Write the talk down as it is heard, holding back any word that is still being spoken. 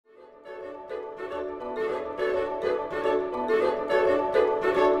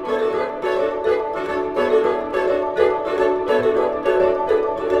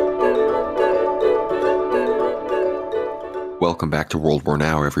welcome back to World War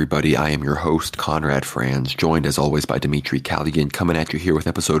Now, everybody. I am your host, Conrad Franz, joined as always by Dimitri Kaligan, coming at you here with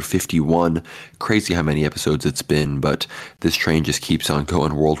episode 51. Crazy how many episodes it's been, but this train just keeps on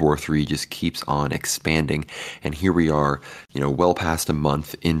going. World War III just keeps on expanding, and here we are, well past a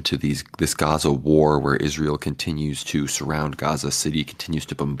month into this Gaza war, where Israel continues to surround Gaza City, continues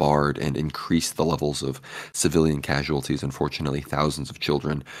to bombard and increase the levels of civilian casualties. Unfortunately, thousands of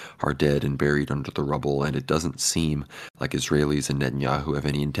children are dead and buried under the rubble, and it doesn't seem like Israelis and Netanyahu have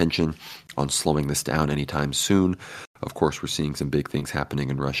any intention on slowing this down anytime soon. Of course, we're seeing some big things happening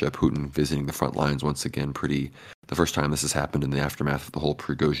in Russia. Putin visiting the front lines once again, the first time this has happened in the aftermath of the whole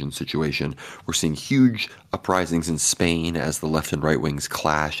Prigozhin situation. We're seeing huge uprisings in Spain as the left and right wings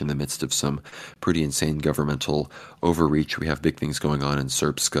clash in the midst of some pretty insane governmental overreach. We have big things going on in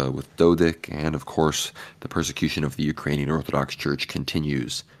Srpska with Dodik, and of course, the persecution of the Ukrainian Orthodox Church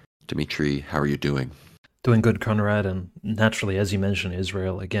continues. Dimitri, how are you doing? Doing good, Conrad, and naturally, as you mentioned,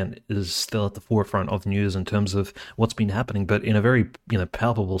 Israel, again, is still at the forefront of news in terms of what's been happening, but in a very,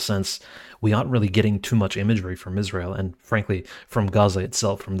 palpable sense, we aren't really getting too much imagery from Israel, and frankly, from Gaza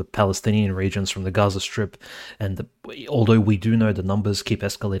itself, from the Palestinian regions, from the Gaza Strip, and although we do know the numbers keep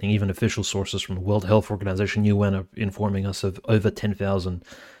escalating, even official sources from the World Health Organization, UN, are informing us of over 10,000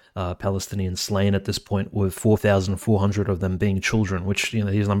 Palestinians slain at this point, with 4,400 of them being children, which,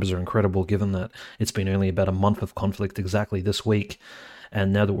 these numbers are incredible given that it's been only about a month of conflict exactly this week.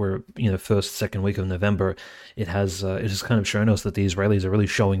 And now that we're, second week of November, it has kind of shown us that the Israelis are really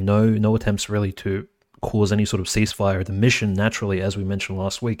showing no attempts really to cause any sort of ceasefire. The mission, naturally, as we mentioned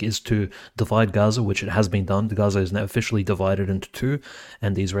last week, is to divide Gaza, which it has been done. Gaza is now officially divided into two,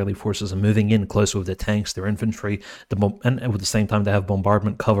 and the Israeli forces are moving in closer with their tanks, their infantry, and at the same time they have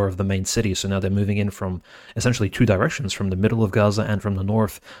bombardment cover of the main city. So now they're moving in from essentially two directions, from the middle of Gaza and from the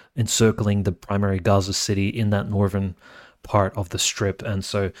north, encircling the primary Gaza city in that northern part of the strip. And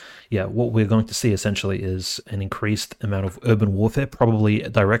so, what we're going to see essentially is an increased amount of urban warfare, probably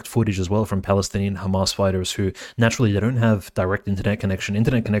direct footage as well from Palestinian Hamas fighters who naturally they don't have direct internet connection.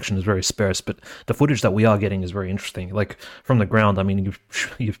 Internet connection is very sparse, but the footage that we are getting is very interesting. Like from the ground, I mean,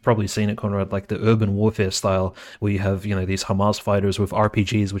 you've probably seen it, Conrad, like the urban warfare style, where you have, these Hamas fighters with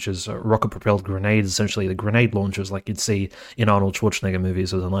RPGs, which is rocket-propelled grenades, essentially the grenade launchers like you'd see in Arnold Schwarzenegger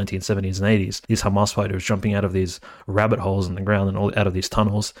movies of the 1970s and 80s. These Hamas fighters jumping out of these rabbit holes in the ground and all out of these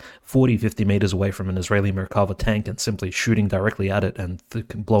tunnels 40-50 meters away from an Israeli Merkava tank and simply shooting directly at it and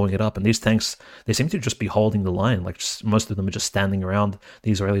blowing it up. And these tanks, they seem to just be holding the line, like most of them are just standing around.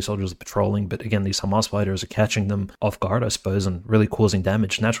 The Israeli soldiers are patrolling, but again, these Hamas fighters are catching them off guard, I suppose, and really causing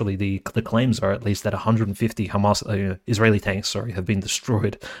damage. Naturally, the claims are at least that 150 Israeli tanks have been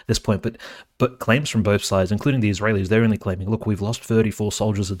destroyed at this point, but claims from both sides, including the Israelis, they're only claiming, look, we've lost 34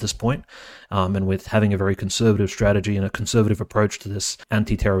 soldiers at this point, and with having a very conservative strategy and a conservative approach to this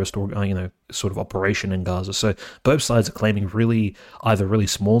anti-terrorist sort of operation in Gaza. So both sides are claiming either really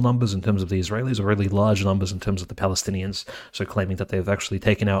small numbers in terms of the Israelis or really large numbers in terms of the Palestinians. So claiming that they've actually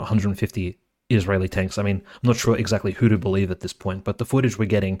taken out 150 Israeli tanks. I mean, I'm not sure exactly who to believe at this point, but the footage we're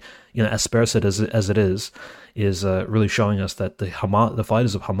getting, as sparse as it is really showing us that the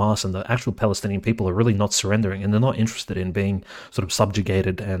fighters of Hamas and the actual Palestinian people are really not surrendering, and they're not interested in being sort of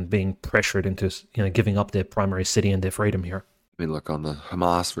subjugated and being pressured into, giving up their primary city and their freedom here. I mean, look, on the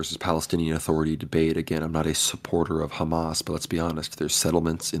Hamas versus Palestinian Authority debate, again, I'm not a supporter of Hamas, but let's be honest, there's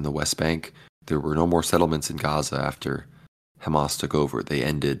settlements in the West Bank. There were no more settlements in Gaza after Hamas took over. They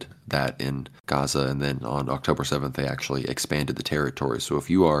ended that in Gaza, and then on October 7th, they actually expanded the territory. So if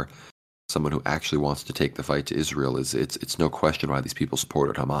you are someone who actually wants to take the fight to Israel, it's no question why these people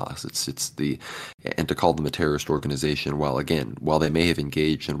supported Hamas. And to call them a terrorist organization, while they may have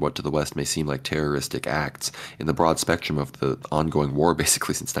engaged in what to the West may seem like terroristic acts, in the broad spectrum of the ongoing war,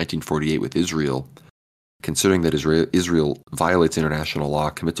 basically since 1948 with Israel, considering that Israel violates international law,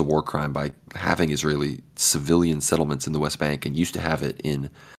 commits a war crime by having Israeli civilian settlements in the West Bank and used to have it in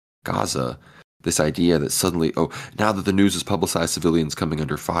Gaza, this idea that suddenly, now that the news has publicized civilians coming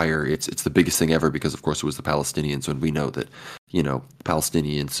under fire, it's the biggest thing ever because, of course, it was the Palestinians, when we know that,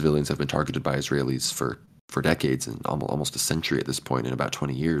 Palestinian civilians have been targeted by Israelis for decades and almost a century at this point, in about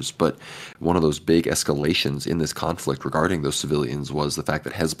 20 years. But one of those big escalations in this conflict regarding those civilians was the fact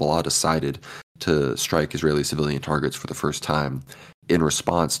that Hezbollah decided to strike Israeli civilian targets for the first time in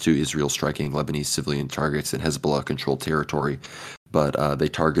response to Israel striking Lebanese civilian targets in Hezbollah-controlled territory. But they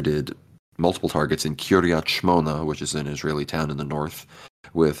targeted multiple targets in Kiryat Shmona, which is an Israeli town in the north,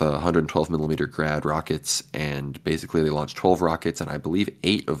 with 112 millimeter Grad rockets, and basically they launched 12 rockets, and I believe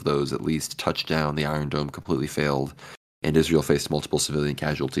 8 of those at least touched down. The Iron Dome completely failed, and Israel faced multiple civilian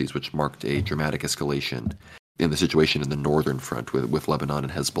casualties, which marked a dramatic escalation in the situation in the northern front with Lebanon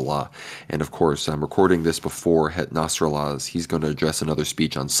and Hezbollah. And of course, I'm recording this before Nasrallah's. He's going to address another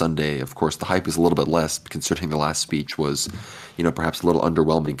speech on Sunday. Of course, the hype is a little bit less, considering the last speech was, perhaps a little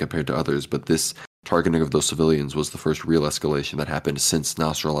underwhelming compared to others. But this targeting of those civilians was the first real escalation that happened since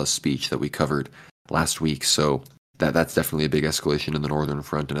Nasrallah's speech that we covered last week. So that's definitely a big escalation in the northern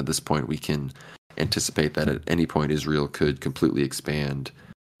front. And at this point, we can anticipate that at any point Israel could completely expand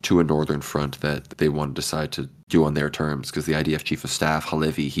to a northern front that they want to decide to do on their terms, because the IDF chief of staff,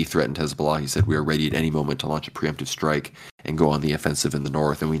 Halevi, he threatened Hezbollah. He said, we are ready at any moment to launch a preemptive strike and go on the offensive in the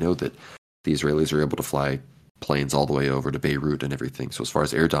north. And we know that the Israelis are able to fly planes all the way over to Beirut and everything. So as far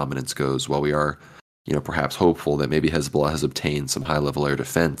as air dominance goes, while we are, perhaps hopeful that maybe Hezbollah has obtained some high-level air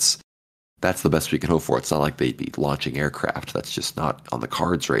defense, that's the best we can hope for. It's not like they'd be launching aircraft. That's just not on the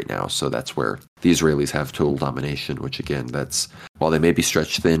cards right now. So that's where the Israelis have total domination, which again, while they may be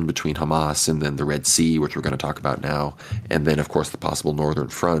stretched thin between Hamas and then the Red Sea, which we're going to talk about now, and then of course the possible northern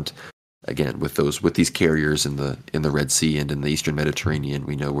front, again, with these carriers in the Red Sea and in the Eastern Mediterranean,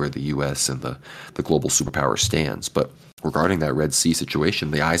 we know where the U.S. and the global superpower stands. But regarding that Red Sea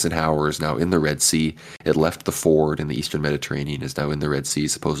situation, the Eisenhower is now in the Red Sea. It left the Ford in the Eastern Mediterranean, is now in the Red Sea,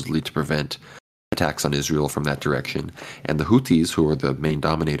 supposedly to prevent attacks on Israel from that direction. And the Houthis, who are the main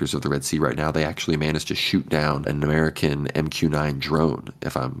dominators of the Red Sea right now, they actually managed to shoot down an American MQ-9 drone,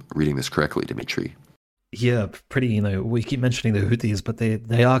 if I'm reading this correctly, Dimitri. Yeah, pretty. We keep mentioning the Houthis, but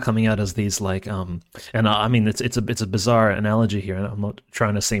they are coming out as these and I mean it's a bizarre analogy here, and I'm not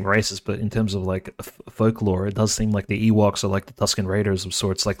trying to seem racist, but in terms of folklore, it does seem like the Ewoks are like the Tusken Raiders of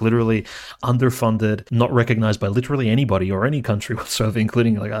sorts, like literally underfunded, not recognized by literally anybody or any country whatsoever,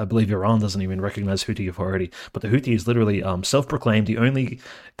 including I believe Iran doesn't even recognize Houthi authority. But the Houthi is literally self-proclaimed the only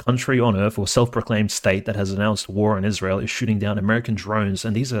country on earth or self-proclaimed state that has announced war on Israel is shooting down American drones,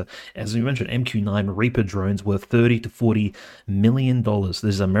 and these are, as we mentioned, MQ-9 Reaper drones worth $30 to $40 million. This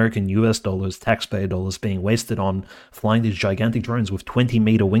is American US dollars, taxpayer dollars, being wasted on flying these gigantic drones with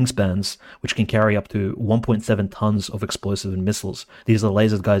 20-meter wingspans, which can carry up to 1.7 tons of explosive and missiles. These are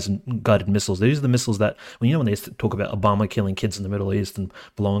laser-guided missiles. These are the missiles that, when they talk about Obama killing kids in the Middle East and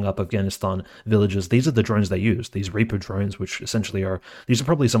blowing up Afghanistan villages, these are the drones they use. These Reaper drones, which essentially these are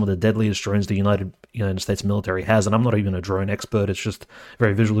probably some of the deadliest drones the United States military has. And I'm not even a drone expert. It's just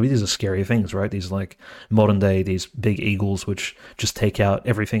very visual. These are scary things, right? These modern day, these big eagles which just take out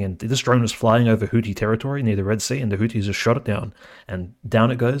everything. And this drone was flying over Houthi territory near the Red Sea, and the Houthis just shot it down, and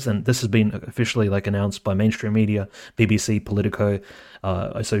down it goes. And this has been officially announced by mainstream media, BBC, Politico,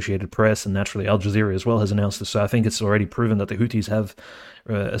 Associated Press, and naturally Al Jazeera as well has announced this. So I think it's already proven that the Houthis have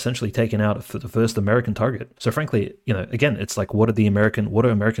essentially taken out the first American target. So frankly, again, it's what are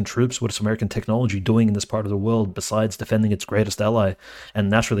American troops, what is American technology doing in this part of the world besides defending its greatest ally? And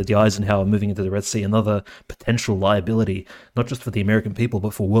naturally, the Eisenhower moving into the Red Sea, another potential liability, not just for the American people,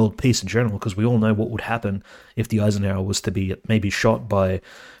 but for world peace in general, because we all know what would happen if the Eisenhower was to be maybe shot by,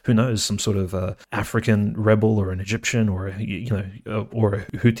 who knows, some sort of African rebel or an Egyptian or a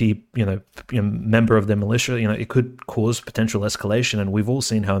Houthi, member of their militia. It could cause potential escalation, and we've all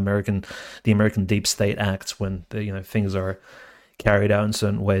seen how the American deep state acts when things are carried out in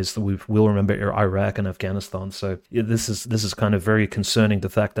certain ways. We'll remember Iraq and Afghanistan. So this is kind of very concerning, the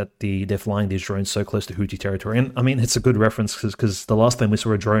fact that they're flying these drones so close to Houthi territory. And I mean, it's a good reference because the last time we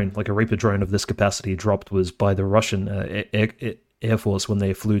saw a drone, like a Reaper drone of this capacity, dropped was by the Russian Air Force when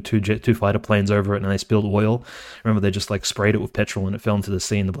they flew two fighter planes over it and they spilled oil. Remember, they just sprayed it with petrol and it fell into the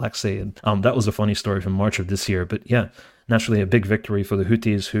sea, in the Black Sea. And that was a funny story from March of this year. But yeah, naturally a big victory for the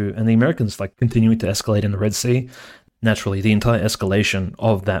Houthis, and the Americans continuing to escalate in the Red Sea. Naturally, the entire escalation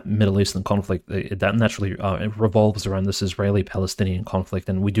of that Middle Eastern conflict, that naturally revolves around this Israeli-Palestinian conflict.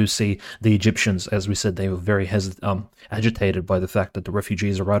 And we do see the Egyptians, as we said, they were very agitated by the fact that the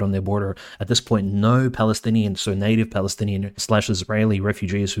refugees are right on their border. At this point, no Palestinian, so native Palestinian/Israeli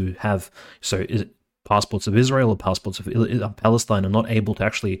refugees who have passports of Israel or passports of Palestine are not able to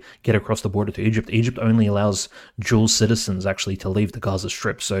actually get across the border to Egypt. Egypt only allows dual citizens actually to leave the Gaza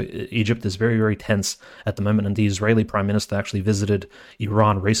Strip. So Egypt is very, very tense at the moment. And the Israeli Prime Minister actually visited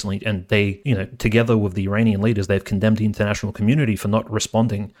Iran recently, and they, together with the Iranian leaders, they've condemned the international community for not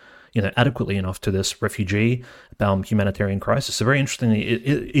responding adequately enough to this refugee humanitarian crisis. So very interestingly,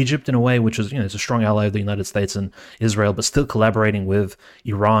 Egypt, in a way, which is, it's a strong ally of the United States and Israel, but still collaborating with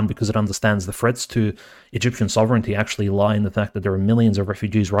Iran because it understands the threats to Egyptian sovereignty actually lie in the fact that there are millions of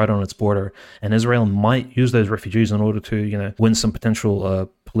refugees right on its border, and Israel might use those refugees in order to, win some potential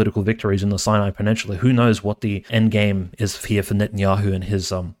political victories in the Sinai Peninsula. Who knows what the end game is here for Netanyahu and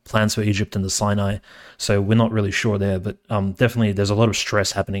his plans for Egypt and the Sinai. So we're not really sure there, but definitely there's a lot of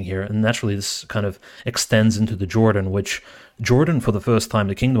stress happening here. And naturally this kind of extends into the Jordan, which Jordan, for the first time,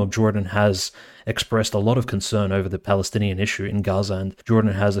 the Kingdom of Jordan has expressed a lot of concern over the Palestinian issue in Gaza, and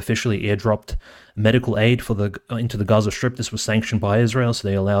Jordan has officially airdropped medical aid into the Gaza Strip. This was sanctioned by Israel, so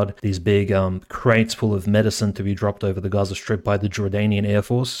they allowed these big crates full of medicine to be dropped over the Gaza Strip by the Jordanian Air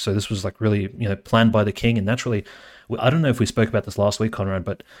Force. So this was like really, planned by the king. And naturally, I don't know if we spoke about this last week, Conrad,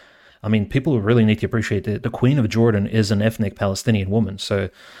 but I mean, people really need to appreciate that the Queen of Jordan is an ethnic Palestinian woman. So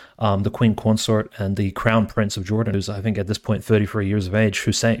the Queen Consort and the Crown Prince of Jordan, who's I think at this point 33 years of age,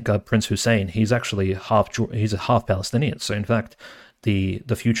 Prince Hussein, he's actually he's a half Palestinian. So in fact, the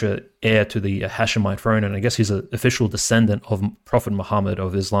future heir to the Hashemite throne, and I guess he's an official descendant of Prophet Muhammad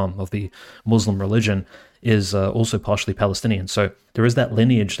of Islam, of the Muslim religion, is also partially Palestinian. So there is that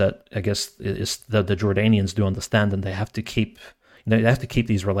lineage that I guess is that the Jordanians do understand, and they have to keep. They have to keep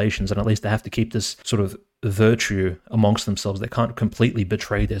these relations, and at least they have to keep this sort of virtue amongst themselves. They can't completely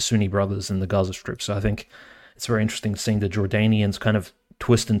betray their Sunni brothers in the Gaza Strip. So I think it's very interesting seeing the Jordanians kind of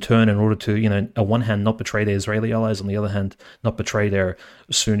twist and turn in order to, on one hand, not betray their Israeli allies, on the other hand, not betray their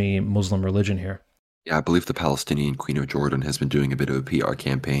Sunni Muslim religion here. Yeah, I believe the Palestinian Queen of Jordan has been doing a bit of a PR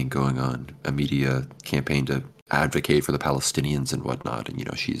campaign going on, a media campaign to advocate for the Palestinians and whatnot.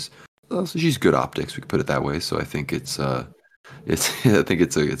 And, she's good optics, we could put it that way. So I think it's a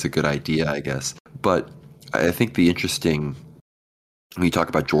good idea, I guess. But I think the interesting, when you talk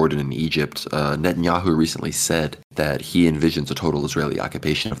about Jordan and Egypt, Netanyahu recently said that he envisions a total Israeli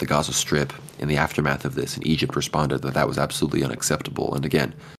occupation of the Gaza Strip in the aftermath of this, and Egypt responded that was absolutely unacceptable. And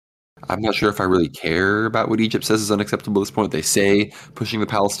again, I'm not sure if I really care about what Egypt says is unacceptable at this point. They say pushing the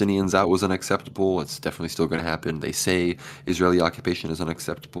Palestinians out was unacceptable. It's definitely still going to happen. They say Israeli occupation is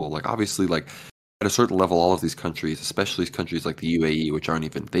unacceptable. Obviously, at a certain level, all of these countries, especially countries like the UAE, which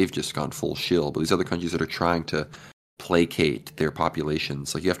they've just gone full shill, but these other countries that are trying to placate their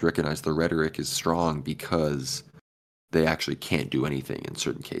populations, you have to recognize the rhetoric is strong because they actually can't do anything in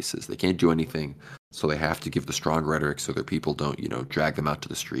certain cases. They can't do anything, so they have to give the strong rhetoric so their people don't, drag them out to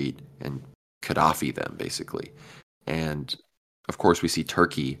the street and Gaddafi them, basically. And, of course, we see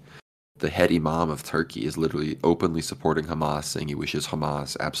Turkey. The head imam of Turkey is literally openly supporting Hamas, saying he wishes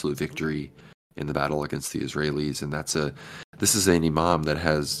Hamas absolute victory in the battle against the Israelis, and this is an imam that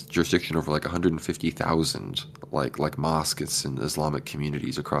has jurisdiction over 150,000 mosques and Islamic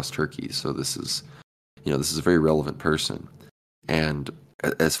communities across Turkey. So this is a very relevant person. And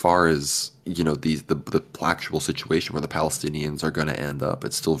as far as the actual situation where the Palestinians are going to end up,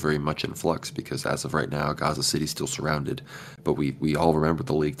 it's still very much in flux because as of right now, Gaza City is still surrounded. But we all remember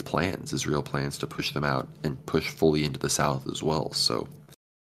the leaked plans, Israel plans to push them out and push fully into the south as well. So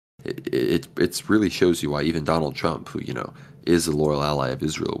it really shows you why even Donald Trump, who is a loyal ally of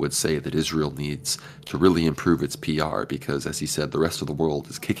Israel, would say that Israel needs to really improve its PR because, as he said, the rest of the world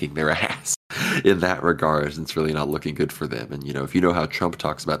is kicking their ass in that regard, and it's really not looking good for them. And if you know how Trump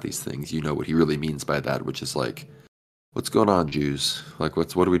talks about these things, you know what he really means by that, which is what's going on, Jews? What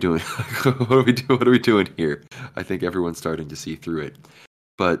are we doing? What are we doing here? I think everyone's starting to see through it.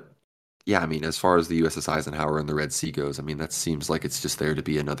 But yeah, as far as the USS Eisenhower and the Red Sea goes, that seems like it's just there to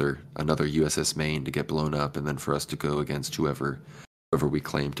be another USS Maine to get blown up, and then for us to go against whoever we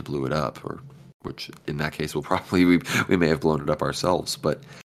claim to blew it up, or which in that case we may have blown it up ourselves. But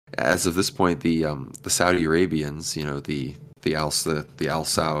as of this point, the Saudi Arabians, the Al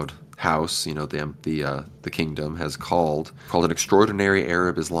Saud House, the kingdom has called an extraordinary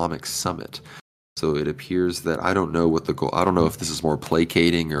Arab Islamic summit. So it appears that I don't know what the goal. I don't know if this is more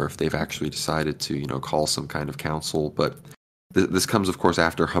placating or if they've actually decided to, call some kind of council. But this comes, of course,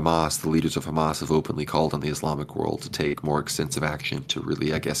 after Hamas. The leaders of Hamas have openly called on the Islamic world to take more extensive action to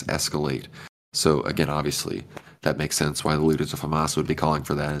really, I guess, escalate. So again, obviously, that makes sense why the leaders of Hamas would be calling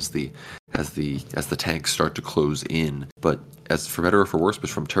for that as the tanks start to close in. But as for better or for worse, but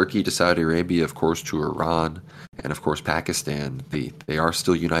from Turkey to Saudi Arabia, of course, to Iran, and of course Pakistan, they are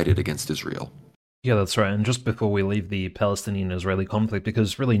still united against Israel. Yeah, that's right. And just before we leave the Palestinian-Israeli conflict,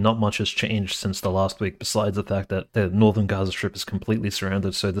 because really not much has changed since the last week, besides the fact that the northern Gaza Strip is completely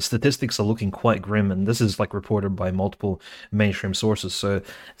surrounded. So the statistics are looking quite grim, and this is reported by multiple mainstream sources. So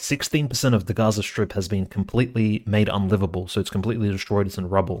 16% of the Gaza Strip has been completely made unlivable. So it's completely destroyed. It's in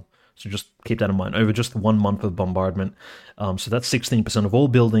rubble. So just keep that in mind. Over just 1 month of bombardment. So that's 16% of all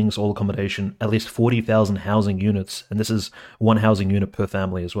buildings, all accommodation, at least 40,000 housing units, and this is one housing unit per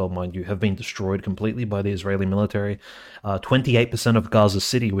family as well, mind you, have been destroyed completely by the Israeli military. 28% of Gaza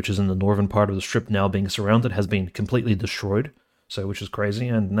City, which is in the northern part of the strip now being surrounded, has been completely destroyed. So, which is crazy.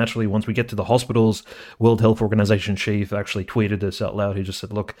 And naturally, once we get to the hospitals, World Health Organization chief actually tweeted this out loud. He just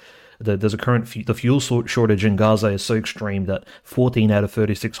said, look, there's a the fuel shortage in Gaza is so extreme that 14 out of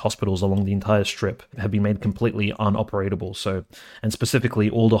 36 hospitals along the entire strip have been made completely unoperable. So, and specifically,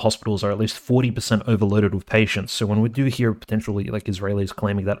 all the hospitals are at least 40% overloaded with patients. So when we do hear potentially like Israelis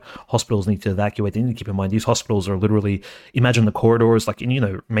claiming that hospitals need to evacuate, they need to keep in mind these hospitals are literally, imagine the corridors, like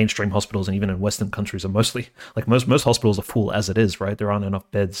in mainstream hospitals and even in Western countries are mostly like most hospitals are full as it is, right? There aren't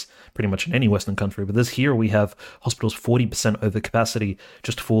enough beds pretty much in any Western country. But here we have hospitals 40% over capacity,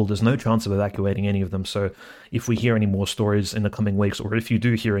 just full. There's no chance of evacuating any of them. So if we hear any more stories in the coming weeks, or if you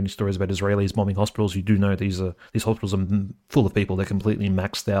do hear any stories about Israelis bombing hospitals, you do know these hospitals are full of people. They're completely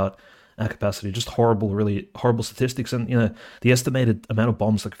maxed out at capacity. Just horrible, really horrible statistics. And the estimated amount of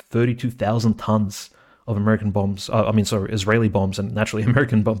bombs, like 32,000 tons of American bombs, Israeli bombs, and naturally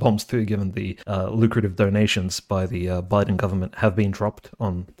American bombs too, given the lucrative donations by the Biden government, have been dropped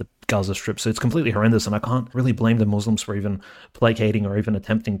on the Gaza Strip. So it's completely horrendous, and I can't really blame the Muslims for even placating or even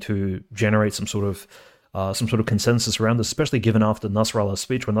attempting to generate some sort of consensus around this, especially given after Nasrallah's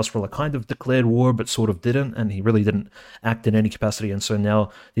speech, where Nasrallah kind of declared war but sort of didn't, and he really didn't act in any capacity. And so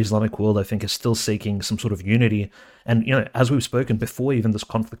now the Islamic world, I think, is still seeking some sort of unity. And as we've spoken before, even this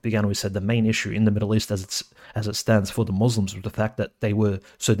conflict began, we said the main issue in the Middle East as it stands for the Muslims was the fact that they were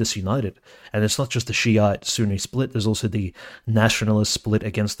so disunited. And it's not just the Shiite Sunni split. There's also the nationalist split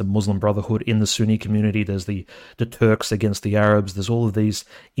against the Muslim Brotherhood in the Sunni community. There's the Turks against the Arabs. There's all of these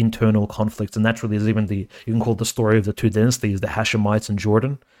internal conflicts. And naturally, there's even you can call it the story of the two dynasties, the Hashemites in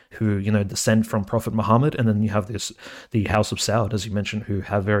Jordan, who descend from Prophet Muhammad, and then you have the House of Saud, as you mentioned, who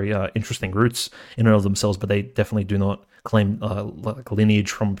have very interesting roots in and of themselves, but they definitely do not claim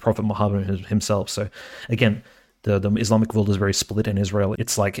lineage from Prophet Muhammad himself. So again, the Islamic world is very split in Israel.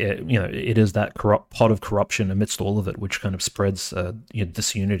 It's like it is that corrupt pot of corruption amidst all of it, which kind of spreads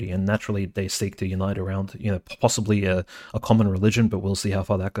disunity, and naturally they seek to unite around possibly a common religion, but we'll see how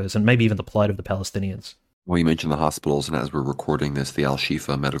far that goes, and maybe even the plight of the Palestinians. Well, you mentioned the hospitals, and as we're recording this, the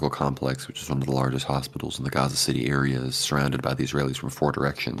Al-Shifa Medical Complex, which is one of the largest hospitals in the Gaza City area, is surrounded by the Israelis from 4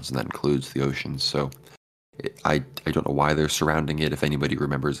 directions, and that includes the ocean. So I don't know why they're surrounding it. If anybody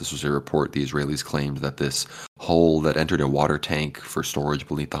remembers, this was a report. The Israelis claimed that this hole that entered a water tank for storage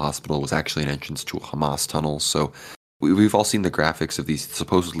beneath the hospital was actually an entrance to a Hamas tunnel. So we've all seen the graphics of these,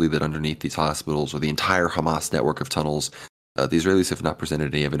 supposedly that underneath these hospitals, or the entire Hamas network of tunnels, the Israelis have not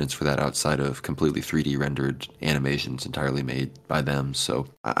presented any evidence for that outside of completely 3D rendered animations entirely made by them. So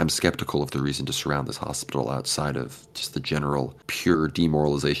I'm skeptical of the reason to surround this hospital outside of just the general pure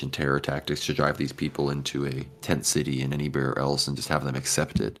demoralization terror tactics to drive these people into a tent city and anywhere else and just have them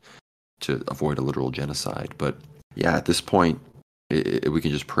accept it to avoid a literal genocide. But yeah, at this point, we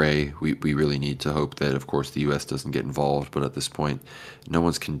can just pray. We really need to hope that, of course, the U.S. doesn't get involved. But at this point, no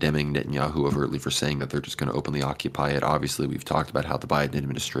one's condemning Netanyahu overtly for saying that they're just going to openly occupy it. Obviously, we've talked about how the Biden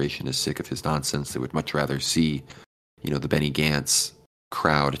administration is sick of his nonsense. They would much rather see, the Benny Gantz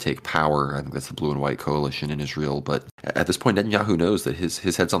crowd take power. I think that's the blue and white coalition in Israel. But at this point, Netanyahu knows that his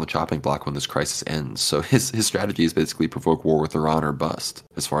head's on the chopping block when this crisis ends. So his strategy is basically provoke war with Iran or bust,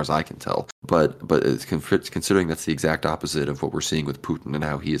 as far as I can tell. But it's considering that's the exact opposite of what we're seeing with Putin and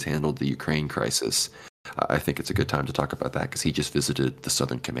how he has handled the Ukraine crisis, I think it's a good time to talk about that because he just visited the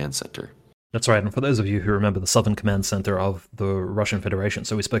Southern Command Center. That's right, and for those of you who remember the Southern Command Center of the Russian Federation,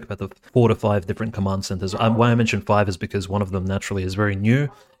 so we spoke about the 4 to 5 different command centers. Why I mentioned 5 is because one of them naturally is very new.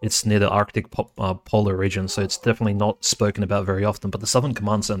 It's near the Arctic polar region, so it's definitely not spoken about very often. But the Southern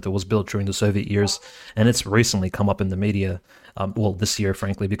Command Center was built during the Soviet years, and it's recently come up in the media, this year,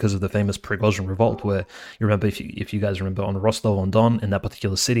 frankly, because of the famous Prigozhin revolt, where you remember, if you guys remember, on Rostov-on-Don, in that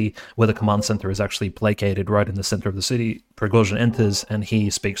particular city, where the command center is actually placated right in the center of the city, Prigozhin enters, and he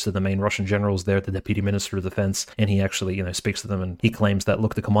speaks to the main Russian generals there, the Deputy Minister of Defense, and he actually, speaks to them, and he claims that,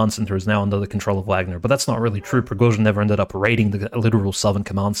 look, the command center is now under the control of Wagner. But that's not really true. Prigozhin never ended up raiding the literal Southern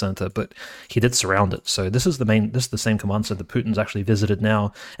Command Center, but he did surround it. So this is the same command center Putin's actually visited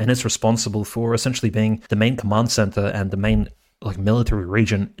now, and it's responsible for essentially being the main command center and the main military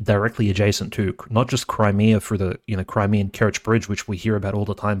region directly adjacent to not just Crimea for the Crimean Kerch Bridge, which we hear about all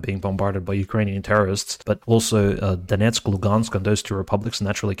the time being bombarded by Ukrainian terrorists, but also Donetsk, Lugansk, and those 2 republics, and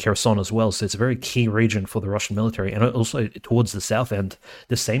naturally Kherson as well. So it's a very key region for the Russian military. And also towards the south end,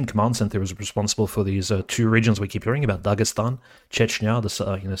 the same command center is responsible for these 2 regions we keep hearing about: Dagestan, Chechnya,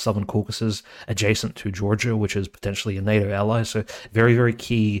 the Southern Caucasus, adjacent to Georgia, which is potentially a NATO ally. So very, very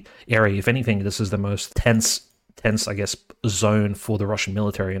key area. If anything, this is the most tense, I guess, zone for the Russian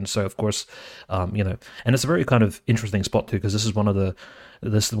military. And so, of course, and it's a very kind of interesting spot too, because this is one of the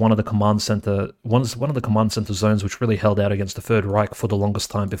This is one of the command center zones which really held out against the Third Reich for the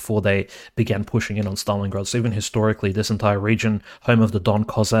longest time before they began pushing in on Stalingrad. So even historically, this entire region, home of the Don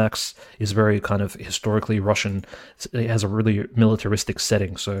Cossacks, is very kind of historically Russian. It has a really militaristic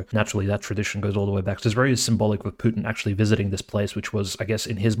setting, so naturally that tradition goes all the way back. So it's very symbolic of Putin actually visiting this place, which was, I guess,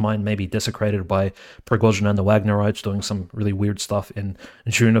 in his mind, maybe desecrated by Prigozhin and the Wagnerites doing some really weird stuff in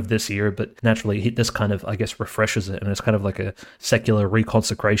June of this year. But naturally, this kind of, I guess, refreshes it, and it's kind of like a secular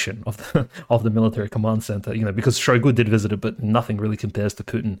reconsecration of the military command center. Because Shoigu did visit it, but nothing really compares to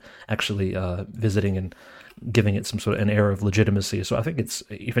Putin actually visiting and giving it some sort of an air of legitimacy. So I think it's,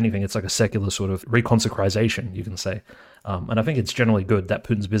 if anything, it's like a secular sort of reconsecration, you can say. And I think it's generally good that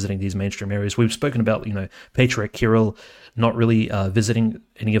Putin's visiting these mainstream areas. We've spoken about, Patriarch Kirill not really visiting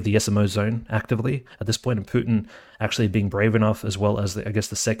any of the SMO zone actively at this point, and Putin actually being brave enough, as well as,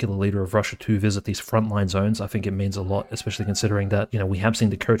 the secular leader of Russia, to visit these frontline zones. I think it means a lot, especially considering that, we have seen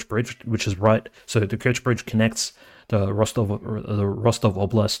the Kerch Bridge, which is right. So the Kerch Bridge connects the Rostov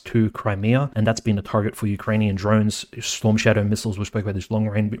Oblast to Crimea, and that's been a target for Ukrainian drones, Storm Shadow missiles. We spoke about these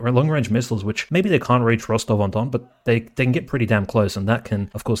long-range missiles, which maybe they can't reach Rostov-on-Don, but they can get pretty damn close, and that can,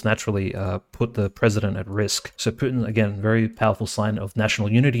 of course, naturally put the president at risk. So Putin, again, very powerful sign of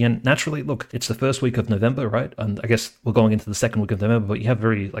national unity, and naturally, look, it's the first week of November, right? And I guess we're going into the second week of November, but you have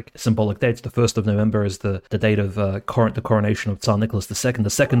very symbolic dates. The 1st of November is the date of the coronation of Tsar Nicholas II. The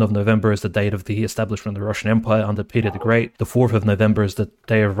 2nd of November is the date of the establishment of the Russian Empire under Peter the Great. The 4th of November is the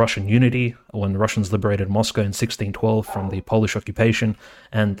day of Russian unity, when the Russians liberated Moscow in 1612 from the Polish occupation.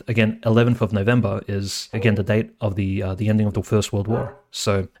 And again, 11th of November is, again, the date of the ending of the First World War.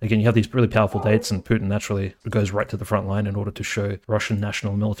 So again, you have these really powerful dates, and Putin naturally goes right to the front line in order to show Russian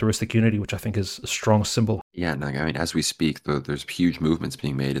national militaristic unity, which I think is a strong symbol. Yeah, and I mean, as we speak, there's huge movements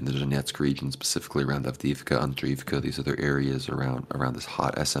being made in the Donetsk region, specifically around Avdiivka, Andriivka, these other areas around this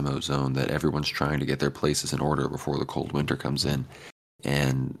hot SMO zone that everyone's trying to get their places in order before the cold winter comes in.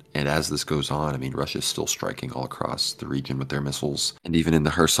 And as this goes on, I mean, Russia's still striking all across the region with their missiles. And even in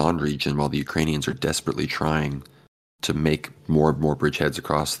the Kherson region, while the Ukrainians are desperately trying to make more bridgeheads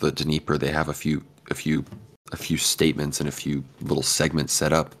across the Dnieper, they have a few statements and a few little segments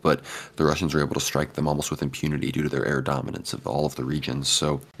set up, but the Russians are able to strike them almost with impunity due to their air dominance of all of the regions.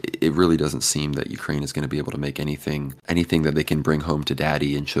 So it really doesn't seem that Ukraine is going to be able to make anything that they can bring home to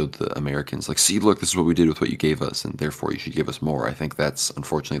daddy and show the Americans, like, see, look, this is what we did with what you gave us, and therefore you should give us more. I think that's,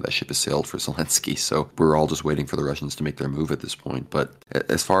 unfortunately, that ship has sailed for Zelensky. So we're all just waiting for the Russians to make their move at this point. But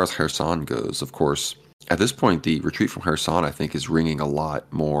as far as Kherson goes, of course, at this point, the retreat from Kherson, I think, is ringing a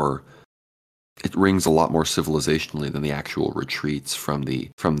lot more. It rings a lot more civilizationally than the actual retreats from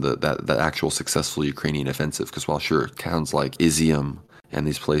that actual successful Ukrainian offensive. Because while sure, towns like Izium and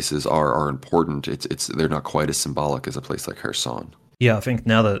these places are important, they're not quite as symbolic as a place like Kherson. Yeah, I think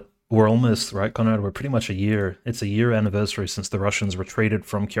now that we're almost, right, Conrad, we're pretty much it's a year anniversary since the Russians retreated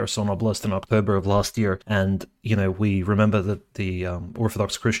from Kherson Oblast in October of last year. And, we remember that the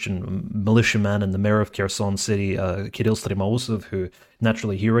Orthodox Christian militiaman and the mayor of Kherson city, Kirill Strimousov, who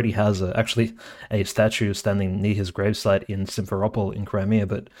naturally, he already has actually a statue standing near his gravesite in Simferopol in Crimea.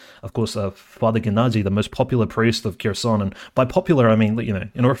 But of course, Father Gennady, the most popular priest of Kherson, and by popular, I mean,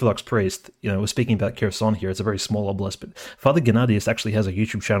 an Orthodox priest, we're speaking about Kherson here. It's a very small oblast, but Father Gennady actually has a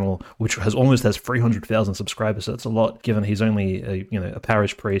YouTube channel which almost has 300,000 subscribers. So that's a lot, given he's only a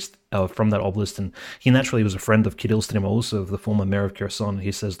parish priest from that oblast. And he naturally was a friend of Kirill Strimousov, the former mayor of Kherson.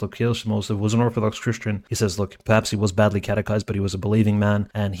 He says, look, Kirill Strimousov was an Orthodox Christian. He says, look, perhaps he was badly catechized, but he was a believing man,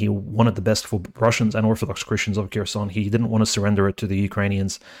 and he wanted the best for Russians and Orthodox Christians of Kherson. He didn't want to surrender it to the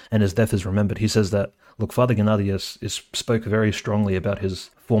Ukrainians, and his death is remembered. He says that, look, Father Gennady spoke very strongly about his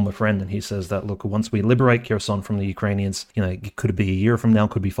former friend, and he says that, look, once we liberate Kherson from the Ukrainians, it could be a year from now,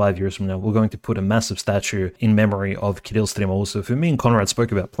 could be 5 years from now, we're going to put a massive statue in memory of Kirill Strimousov, who me and Conrad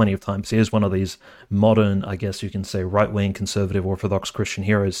spoke about plenty of times. He is one of these modern, I guess you can say, right-wing conservative Orthodox Christian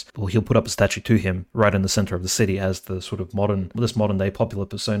heroes. Well, he'll put up a statue to him right in the center of the city as the sort of modern-day popular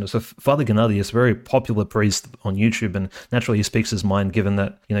persona. So Father Gennady is a very popular priest on YouTube, and naturally he speaks his mind, given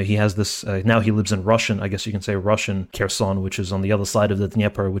that, he has this, now he lives in Russian, I guess you can say, Russian Kherson, which is on the other side of the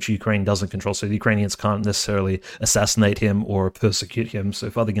Dnieper, which Ukraine doesn't control. So the Ukrainians can't necessarily assassinate him or persecute him. So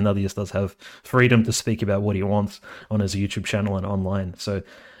Father Gennady does have freedom to speak about what he wants on his YouTube channel and online. So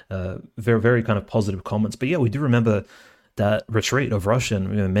very, very kind of positive comments. But yeah, we do remember that retreat of Russia,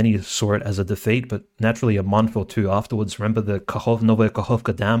 and many saw it as a defeat, but naturally a month or two afterwards, remember the Novaya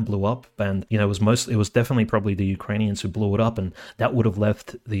Kakhovka dam blew up, and it was definitely probably the Ukrainians who blew it up, and that would have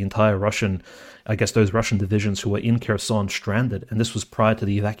left the entire Russian, I guess those Russian divisions who were in Kherson stranded, and this was prior to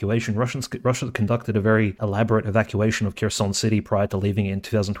the evacuation. Russia conducted a very elaborate evacuation of Kherson city prior to leaving it in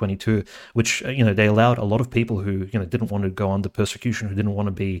 2022, which they allowed a lot of people who didn't want to go under persecution, who didn't want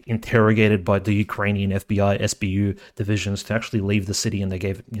to be interrogated by the Ukrainian FBI, SBU divisions to actually leave the city, and they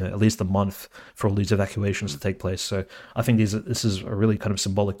gave at least a month for all these evacuations to take place. So I think this is a really kind of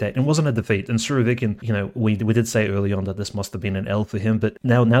symbolic date. It wasn't a defeat, and Surovikin, we did say early on that this must have been an L for him, but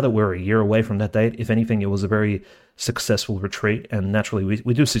now that we're a year away from that date, if anything, it was a very successful retreat, and naturally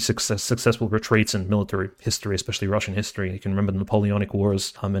we do see successful retreats in military history, especially Russian history. You can remember the Napoleonic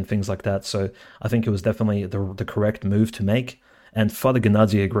Wars and things like that. So I think it was definitely the correct move to make. And Father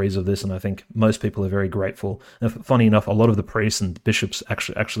Gennady agrees with this, and I think most people are very grateful. And funny enough, a lot of the priests and bishops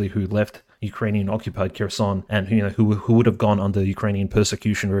actually who left Ukrainian-occupied Kherson and who would have gone under Ukrainian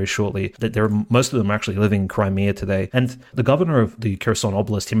persecution very shortly, that most of them are actually living in Crimea today. And the governor of the Kherson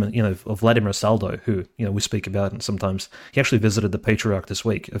Oblast, Vladimir Saldo, who we speak about, and sometimes he actually visited the Patriarch this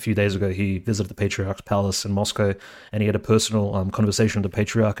week. A few days ago, he visited the Patriarch's palace in Moscow, and he had a personal conversation with the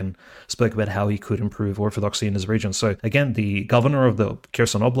Patriarch and spoke about how he could improve Orthodoxy in his region. So again, the governor of the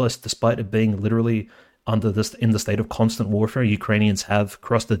Kherson Oblast, despite it being literally in the state of constant warfare, Ukrainians have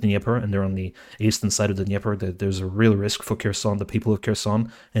crossed the Dnieper, and they're on the eastern side of the Dnieper. There's a real risk for Kherson, the people of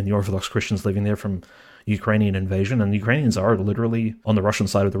Kherson, and the Orthodox Christians living there from Ukrainian invasion. And the Ukrainians are literally on the Russian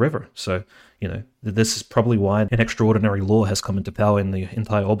side of the river. So, this is probably why an extraordinary law has come into power in the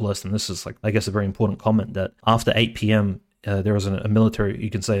entire oblast. And this is, I guess, a very important comment that after 8 p.m., there was a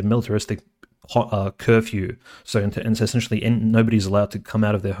militaristic curfew. So essentially nobody's allowed to come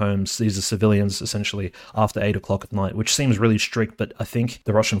out of their homes. These are civilians essentially after 8 o'clock at night, which seems really strict, but I think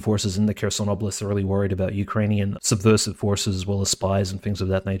the Russian forces in the Kherson Oblast are really worried about Ukrainian subversive forces as well as spies and things of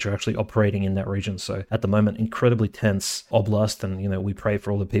that nature actually operating in that region. So at the moment, incredibly tense oblast, and we pray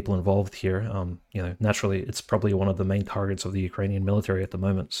for all the people involved here. Naturally it's probably one of the main targets of the Ukrainian military at the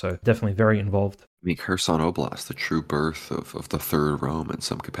moment. So definitely very involved. I mean, Kherson Oblast, the true birth of the Third Rome in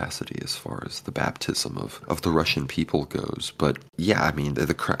some capacity as far as the baptism of the Russian people goes. But yeah, I mean,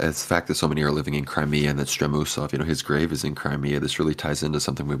 the fact that so many are living in Crimea and that Stremusov, his grave is in Crimea, this really ties into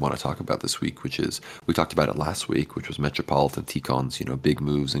something we want to talk about this week, which is, we talked about it last week, which was Metropolitan Tikhon's, big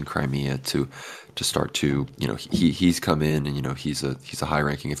moves in Crimea to start to, he's come in and, he's a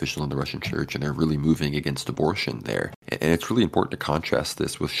high-ranking official in the Russian church, and they're really moving against abortion there. And it's really important to contrast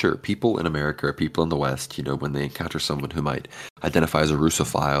this with, sure, people in America, people in the West, when they encounter someone who might identify as a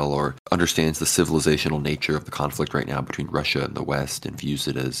Russophile or understands the civilizational nature of the conflict right now between Russia and the West and views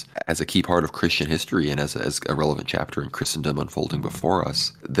it as a key part of Christian history and as a relevant chapter in Christendom unfolding before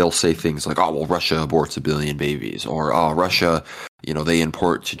us, they'll say things like, oh, well, Russia aborts 1 billion babies, or, oh, Russia, they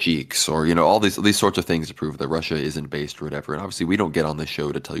import Tajiks, or, all these sorts of things to prove that Russia isn't based or whatever. And obviously we don't get on this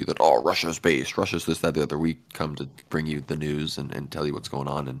show to tell you that, oh, Russia's based, Russia's this, that, the other. We come to bring you the news and tell you what's going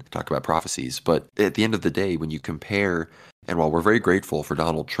on and talk about prophecies. But at the end of the day, when you compare, and while we're very grateful for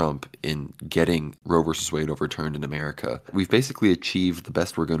Donald Trump in getting Roe versus Wade overturned in America, we've basically achieved the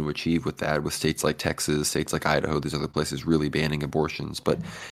best we're going to achieve with that, with states like Texas, states like Idaho, these other places really banning abortions. But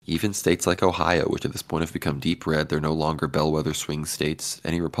even states like Ohio, which at this point have become deep red, they're no longer bellwether swing states.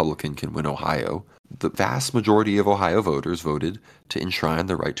 Any Republican can win Ohio. The vast majority of Ohio voters voted to enshrine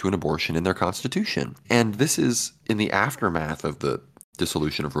the right to an abortion in their constitution. And this is in the aftermath of the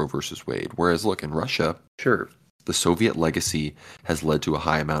dissolution of Roe versus Wade. Whereas, look, in Russia, sure, the Soviet legacy has led to a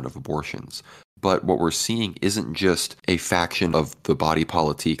high amount of abortions. But what we're seeing isn't just a faction of the body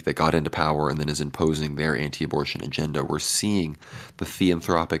politique that got into power and then is imposing their anti-abortion agenda. We're seeing the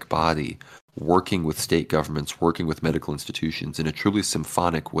theanthropic body working with state governments, working with medical institutions in a truly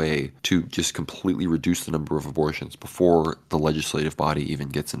symphonic way to just completely reduce the number of abortions before the legislative body even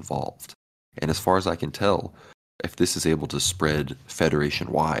gets involved. And as far as I can tell, if this is able to spread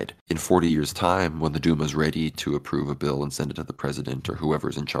federation-wide, in 40 years' time, when the Duma is ready to approve a bill and send it to the president or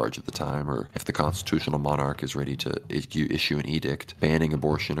whoever's in charge at the time, or if the constitutional monarch is ready to issue an edict banning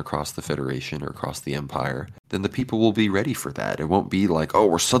abortion across the federation or across the empire, then the people will be ready for that. It won't be like, oh,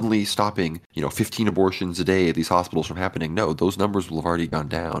 we're suddenly stopping, 15 abortions a day at these hospitals from happening. No, those numbers will have already gone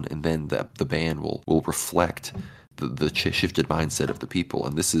down, and then the ban will reflect the shifted mindset of the people.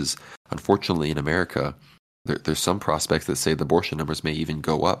 And this is, unfortunately, in America, there's some prospects that say the abortion numbers may even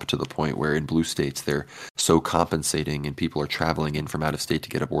go up to the point where in blue states they're so compensating and people are traveling in from out of state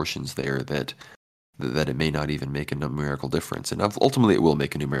to get abortions there that that it may not even make a numerical difference. And ultimately, it will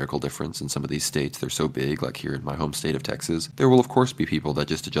make a numerical difference in some of these states. They're so big, like here in my home state of Texas. There will, of course, be people that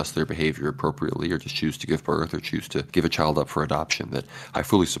just adjust their behavior appropriately or just choose to give birth or choose to give a child up for adoption. That I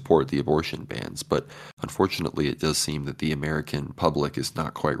fully support the abortion bans. But unfortunately, it does seem that the American public is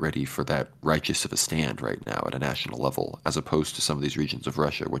not quite ready for that righteous of a stand right now at a national level, as opposed to some of these regions of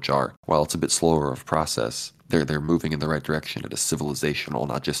Russia, which are, while it's a bit slower of process, they're moving in the right direction at a civilizational,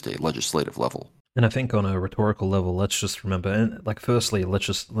 not just a legislative level. And I think on a rhetorical level, let's just remember, and like, firstly, let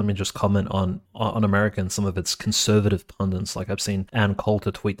me just comment on America and some of its conservative pundits. Like, I've seen Ann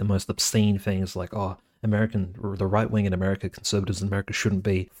Coulter tweet the most obscene things, like, oh, the right wing in America, conservatives in America shouldn't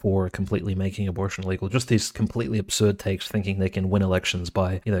be for completely making abortion legal. Just these completely absurd takes, thinking they can win elections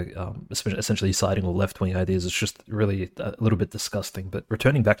by, essentially siding with left-wing ideas. It's just really a little bit disgusting. But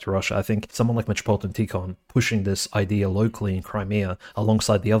returning back to Russia, I think someone like Metropolitan Tikhon pushing this idea locally in Crimea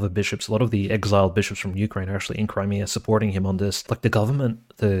alongside the other bishops, a lot of the exiled bishops from Ukraine are actually in Crimea supporting him on this. Like, the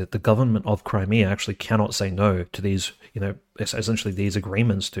government of Crimea actually cannot say no to these, essentially these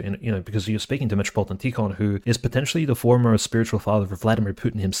agreements to, because you're speaking to Metropolitan Tikhon, who is potentially the former spiritual father of Vladimir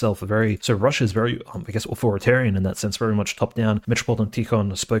Putin himself. So Russia is very, authoritarian in that sense, very much top down. Metropolitan Tikhon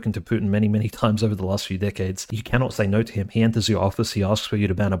has spoken to Putin many, many times over the last few decades. You cannot say no to him. He enters your office, he asks for you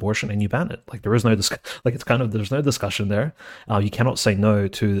to ban abortion, and you ban it. Like, there is no there's no discussion there. You cannot say no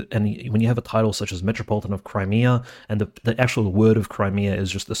to any, when you have a title such as Metropolitan of Crimea, and the actual word of Crimea is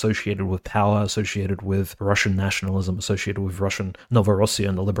just associated with power, associated with Russian nationalism, associated with Russian Novorossiya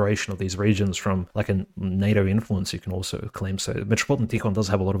and the liberation of these regions from like a NATO influence, you can also claim. So Metropolitan Tikhon does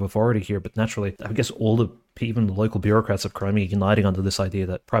have a lot of authority here, but naturally, I guess even the local bureaucrats of Crimea uniting under this idea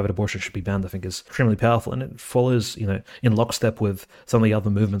that private abortion should be banned, I think, is extremely powerful, and it follows, in lockstep with some of the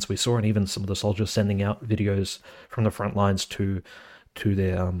other movements we saw, and even some of the soldiers sending out videos from the front lines to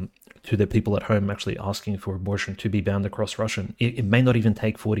their people at home, actually asking for abortion to be banned across Russia. It may not even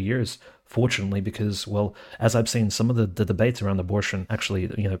take 40 years, fortunately, because, well, as I've seen some of the debates around abortion, actually,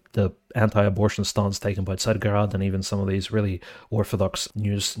 the anti-abortion stance taken by Tsargrad and even some of these really orthodox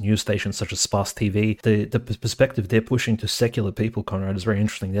news stations such as Spас TV, the perspective they're pushing to secular people, Conrad, is very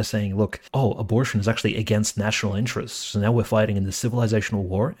interesting. They're saying, look, abortion is actually against national interests. So now we're fighting in the civilizational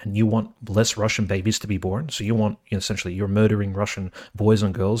war, and you want less Russian babies to be born. So you want, essentially, you're murdering Russian boys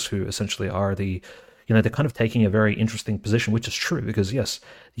and girls who essentially are they're kind of taking a very interesting position, which is true, because yes,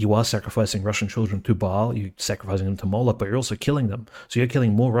 you are sacrificing Russian children to Baal, you're sacrificing them to Moloch, but you're also killing them. So you're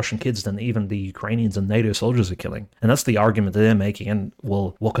killing more Russian kids than even the Ukrainians and NATO soldiers are killing. And that's the argument that they're making. And,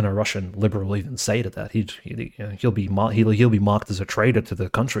 well, what can a Russian liberal even say to that? He'll be marked as a traitor to the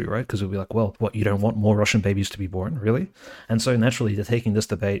country, right? Because he'll be like, well, what, you don't want more Russian babies to be born, really? And so naturally, they're taking this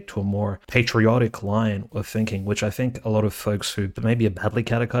debate to a more patriotic line of thinking, which I think a lot of folks who maybe are badly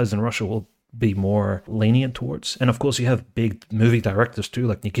catechized in Russia will be more lenient towards. And of course, you have big movie directors too,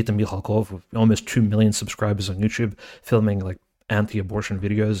 like Nikita Mikhalkov, with almost 2 million subscribers on YouTube, filming like anti-abortion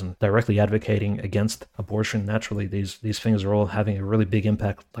videos and directly advocating against abortion. Naturally, these things are all having a really big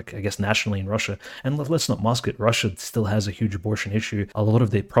impact, like, I guess, nationally in Russia. And let's not mask it, Russia still has a huge abortion issue. A lot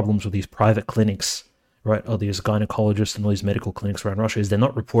of the problems with these private clinics, right, or these gynecologists and all these medical clinics around Russia, is they're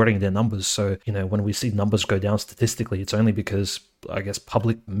not reporting their numbers. So, when we see numbers go down statistically, it's only because, I guess,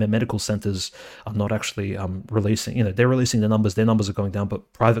 public medical centers are not actually releasing, they're releasing their numbers are going down,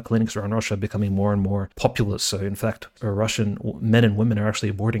 but private clinics around Russia are becoming more and more populous. So in fact, Russian men and women are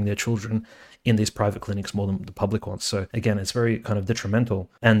actually aborting their children in these private clinics more than the public ones. So again, it's very kind of detrimental.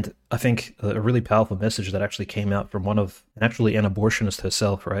 And I think a really powerful message that actually came out from an abortionist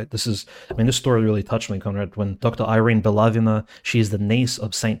herself, right? This story really touched me, Conrad, when Dr. Irene Belavina, she is the niece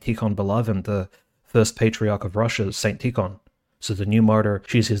of Saint Tikhon Belavin, the first patriarch of Russia, Saint Tikhon. So the new martyr,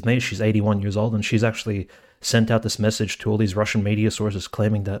 she's his niece, she's 81 years old, and she's actually sent out this message to all these Russian media sources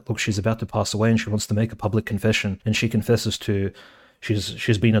claiming that, look, she's about to pass away and she wants to make a public confession. And she confesses to,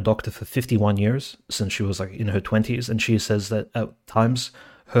 she's been a doctor for 51 years, since she was like in her 20s, and she says that at times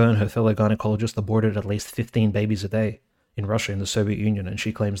her and her fellow gynecologists aborted at least 15 babies a day in Russia, in the Soviet Union. And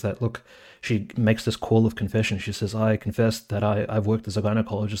she claims that, look, she makes this call of confession. She says, I confess that I've worked as a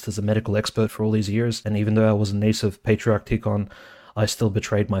gynecologist, as a medical expert for all these years, and even though I was a niece of Patriarch Tikhon, I still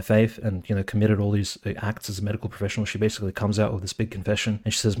betrayed my faith and, committed all these acts as a medical professional. She basically comes out with this big confession,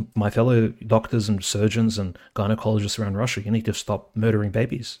 and she says, my fellow doctors and surgeons and gynecologists around Russia, you need to stop murdering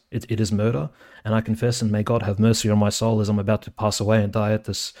babies. It is murder, and I confess, and may God have mercy on my soul as I'm about to pass away and die at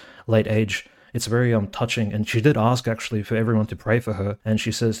this late age. it's very touching. And she did ask actually for everyone to pray for her, and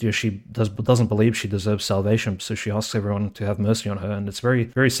she says, she doesn't believe she deserves salvation, so she asks everyone to have mercy on her. And it's very,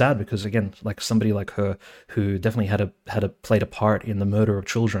 very sad because, again, like somebody like her who definitely played a part in the murder of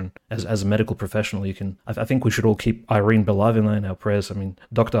children as a medical professional, I think we should all keep Irene Belavina in our prayers. I mean,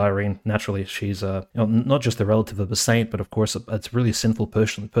 Dr. Irene, naturally, she's not just a relative of a saint, but of course it's a really sinful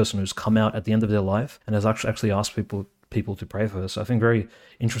person who's come out at the end of their life and has actually asked people to pray for her. So I think very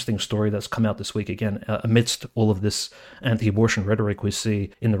interesting story that's come out this week again, amidst all of this anti-abortion rhetoric we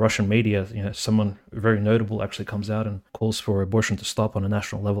see in the Russian media. Someone very notable actually comes out and calls for abortion to stop on a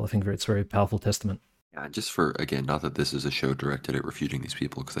national level. I think it's a very powerful testament. Yeah, just for, again, not that this is a show directed at refuting these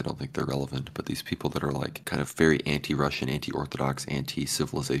people, because I don't think they're relevant, but these people that are like kind of very anti-Russian, anti-Orthodox,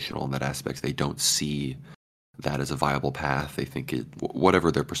 anti-civilizational in that aspect, they don't see that as a viable path. They think whatever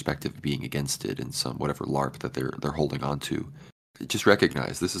their perspective being against it in some whatever LARP that they're holding on to, just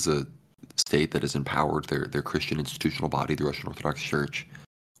recognize this is a state that has empowered their Christian institutional body, the Russian Orthodox Church,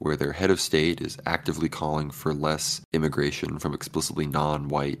 where their head of state is actively calling for less immigration from explicitly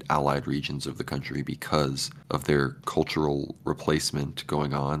non-white allied regions of the country because of their cultural replacement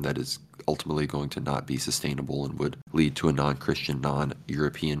going on that is ultimately going to not be sustainable and would lead to a non-Christian,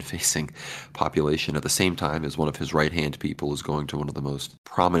 non-European facing population at the same time as one of his right-hand people is going to one of the most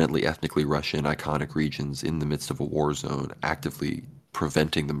prominently ethnically Russian iconic regions in the midst of a war zone, actively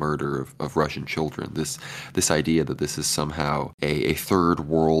preventing the murder of Russian children. This idea that this is somehow a third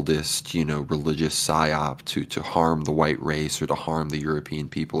worldist, religious psyop to harm the white race or to harm the European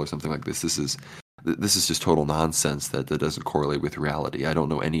people or something like this. This is just total nonsense that doesn't correlate with reality. I don't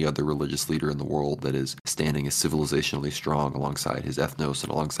know any other religious leader in the world that is standing as civilizationally strong alongside his ethnos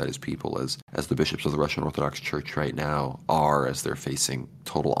and alongside his people as the bishops of the Russian Orthodox Church right now are, as they're facing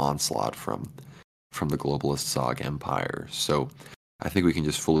total onslaught from the globalist Zog empire. So I think we can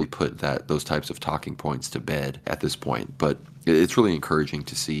just fully put those types of talking points to bed at this point. But it's really encouraging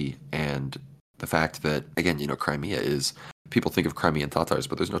to see, and the fact that, again, Crimea is, people think of Crimean Tatars,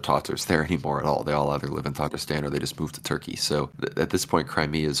 but there's no Tatars there anymore at all. They all either live in Tatarstan or they just moved to Turkey. So at this point,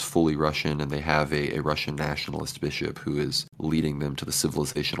 Crimea is fully Russian, and they have a Russian nationalist bishop who is leading them to the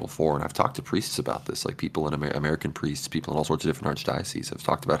civilizational fore. And I've talked to priests about this, like people in American priests, people in all sorts of different archdioceses have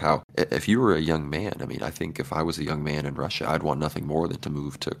talked about how if you were a young man, I think if I was a young man in Russia, I'd want nothing more than to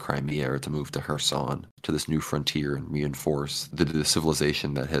move to Crimea or to move to Kherson, to this new frontier, and reinforce the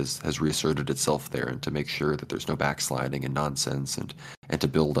civilization that has reasserted itself there, and to make sure that there's no backsliding and nonsense, and to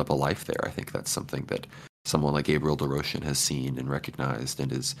build up a life there. I think that's something that someone like Gabriel Doroshin has seen and recognized,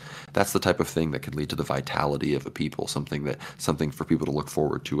 and that's the type of thing that can lead to the vitality of a people, something for people to look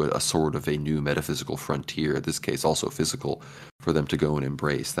forward to, a sort of a new metaphysical frontier, in this case also physical, for them to go and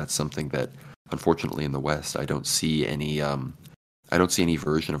embrace. That's something that, unfortunately, in the West, I don't see any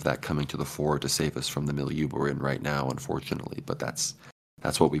version of that coming to the fore to save us from the milieu we're in right now, unfortunately. But that's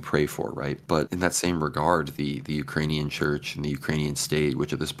what we pray for, right? But in that same regard, the Ukrainian church and the Ukrainian state,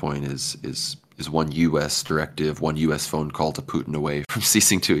 which at this point is one U.S. directive, one U.S. phone call to Putin away from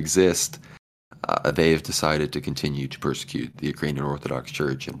ceasing to exist, they have decided to continue to persecute the Ukrainian Orthodox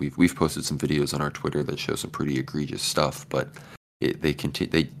Church. And we've posted some videos on our Twitter that show some pretty egregious stuff, but they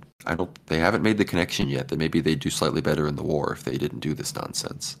haven't made the connection yet that maybe they'd do slightly better in the war if they didn't do this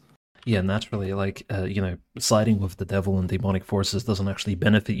nonsense. Yeah, naturally, siding with the devil and demonic forces doesn't actually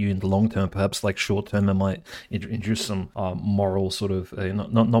benefit you in the long term. Perhaps, short term, it might introduce some moral sort of,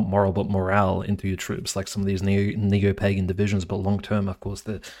 not moral, but morale into your troops, like some of these neo-pagan divisions. But long term, of course,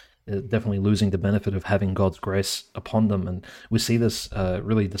 they're definitely losing the benefit of having God's grace upon them. And we see this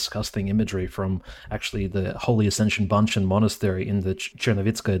really disgusting imagery from actually the Holy Ascension Bunchen Monastery in the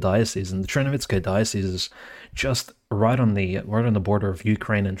Chernovitskaya diocese. And the Chernovitskaya diocese is just right on the border of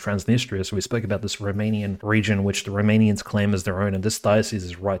Ukraine and Transnistria. So we spoke about this Romanian region, which the Romanians claim as their own, and this diocese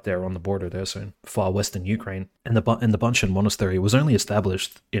is right there on the border there, so in far western Ukraine. And the Bunchen Monastery was only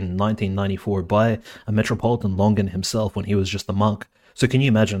established in 1994 by a Metropolitan Longin himself when he was just a monk. So can you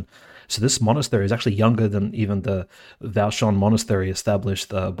imagine? So this monastery is actually younger than even the Vauchon Monastery established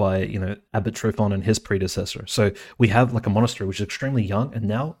by Abbot Tryphon and his predecessor. So we have a monastery which is extremely young, and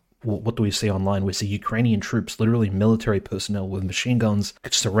now what do we see online? We see Ukrainian troops, literally military personnel with machine guns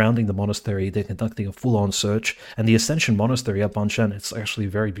surrounding the monastery. They're conducting a full-on search. And the Ascension Monastery at Bunchen, it's actually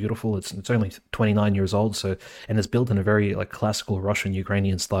very beautiful. It's only 29 years old, and it's built in a very classical Russian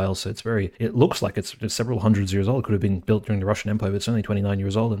Ukrainian style. So it looks like it's several hundreds years old. It could have been built during the Russian Empire, but it's only 29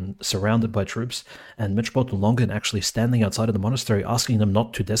 years old and surrounded by troops. And Metropolitan Longin actually standing outside of the monastery, asking them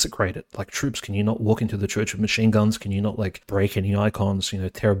not to desecrate it. Troops, can you not walk into the church with machine guns? Can you not break any icons?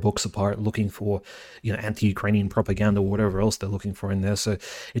 Tear books books apart, looking for, anti-Ukrainian propaganda or whatever else they're looking for in there. So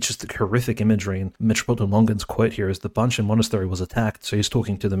it's just the horrific imagery. And Metropolitan Longin's quote here is, the Banshin monastery was attacked. So he's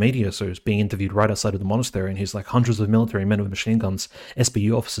talking to the media. So he's being interviewed right outside of the monastery. And he's like, hundreds of military men with machine guns,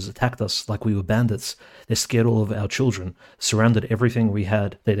 SBU officers attacked us like we were bandits. They scared all of our children, surrounded everything we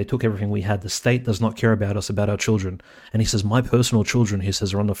had. They took everything we had. The state does not care about us, about our children. And he says, my personal children, he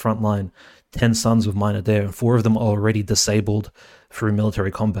says, are on the front line. 10 sons of mine are there, and 4 of them are already disabled through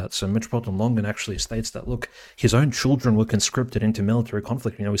military combat. So Metropolitan Longin actually states that, look, his own children were conscripted into military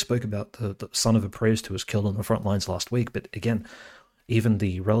conflict. We spoke about the son of a priest who was killed on the front lines last week, but again, even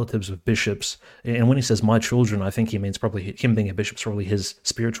the relatives of bishops, and when he says my children, I think he means probably him being a bishop, probably his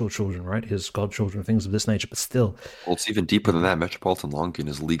spiritual children, right? His godchildren, things of this nature, but still. Well, it's even deeper than that. Metropolitan Longin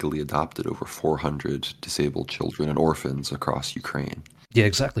has legally adopted over 400 disabled children and orphans across Ukraine. Yeah,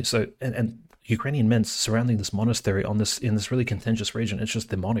 exactly. So, and Ukrainian men surrounding this monastery in this really contentious region, it's just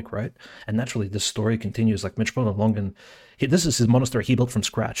demonic, right? And naturally, this story continues. Like Metropolitan Longin, this is his monastery he built from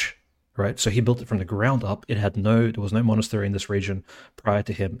scratch, right? So he built it from the ground up. There was no monastery in this region prior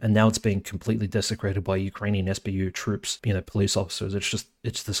to him, and now it's being completely desecrated by Ukrainian SBU troops, police officers.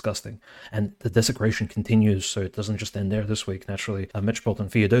 It's disgusting. And the desecration continues, so it doesn't just end there this week, naturally. Metropolitan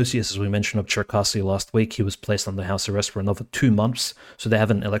Theodosius, as we mentioned, of Cherkasy last week, he was placed under house arrest for another 2 months. So they have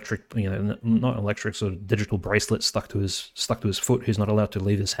an not electric, sort of digital bracelet stuck to his foot. He's not allowed to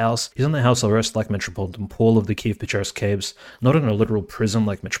leave his house. He's under house arrest like Metropolitan Paul of the Kiev-Pechersk caves, not in a literal prison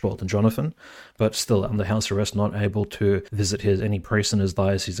like Metropolitan Jonathan, but still under house arrest, not able to visit any priest in his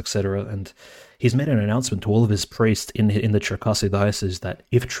diocese, etc. And he's made an announcement to all of his priests in the Cherkasy diocese that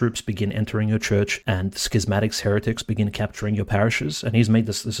if troops begin entering your church and schismatics, heretics begin capturing your parishes, and he's made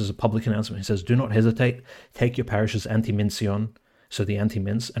this is a public announcement. He says, do not hesitate, take your parish's anti-mincion, so the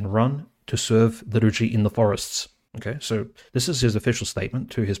anti-mince, and run to serve liturgy in the forests. Okay, so this is his official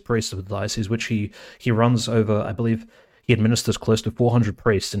statement to his priests of the diocese, which he runs over, I believe, he administers close to 400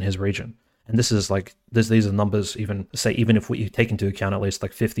 priests in his region. And this is these are numbers, even if we take into account at least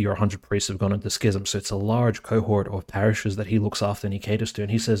like 50 or 100 priests have gone into schism. So it's a large cohort of parishes that he looks after and he caters to.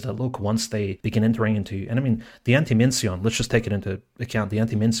 And he says that, look, once they begin entering into, and I mean, the anti-mincion, let's just take it into account. The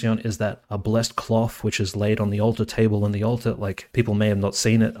anti-mincion is that a blessed cloth which is laid on the altar table, and the altar, like, people may have not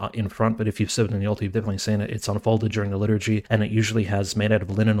seen it in front, but if you've served in the altar, you've definitely seen it. It's unfolded during the liturgy, and it usually has made out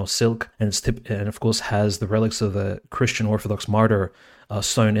of linen or silk, and and of course has the relics of a Christian Orthodox martyr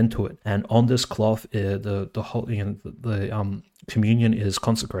sewn into it. And on this cloth, the whole communion is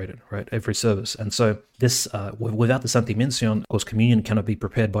consecrated, right, every service. And so this without this anti-mincion, of course, communion cannot be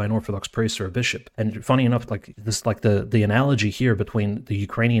prepared by an Orthodox priest or a bishop. And funny enough, the analogy here between the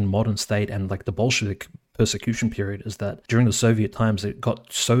Ukrainian modern state and like the Bolshevik persecution period is that during the Soviet times, it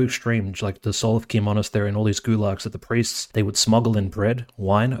got so extreme, like the Solovki monastery and all these gulags, that the priests, they would smuggle in bread,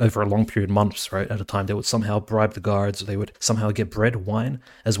 wine over a long period, months, right, at a time. They would somehow bribe the guards, they would somehow get bread, wine,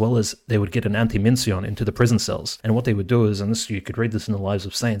 as well as they would get an anti-mincion into the prison cells. And what they would do is, and this, you could read this in the Lives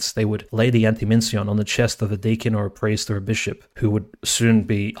of Saints, they would lay the anti-mincion on the chest of a deacon or a priest or a bishop who would soon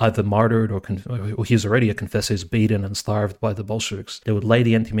be either martyred or he's already a confessor, he's beaten and starved by the Bolsheviks. They would lay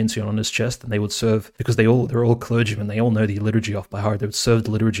the anti-mincion on his chest, and they would serve, because they're all clergymen, they all know the liturgy off by heart. They would serve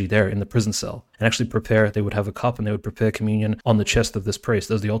the liturgy there in the prison cell and actually they would have a cup and they would prepare communion on the chest of this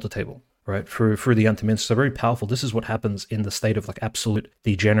priest as the altar table, right, through the anti-mincion. So very powerful. This is what happens in the state of like absolute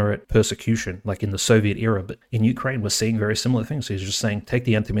degenerate persecution, like in the Soviet era. But in Ukraine, we're seeing very similar things. He's just saying, take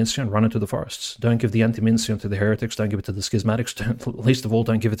the anti-mincion, run into the forests. Don't give the anti-mincion to the heretics. Don't give it to the schismatics. Least of all,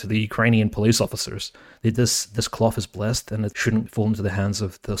 don't give it to the Ukrainian police officers. This cloth is blessed, and it shouldn't fall into the hands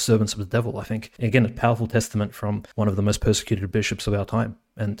of the servants of the devil, I think. Again, a powerful testament from one of the most persecuted bishops of our time.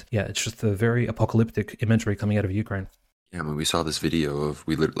 And yeah, it's just a very apocalyptic imagery coming out of Ukraine. Yeah, I mean, we saw this video of,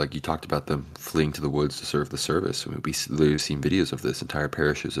 like you talked about them fleeing to the woods to serve the service. I mean, we literally seen videos of this. Entire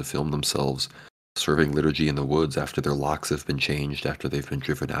parishes have filmed themselves serving liturgy in the woods after their locks have been changed, after they've been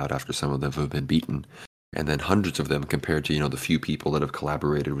driven out, after some of them have been beaten. And then hundreds of them, compared to, the few people that have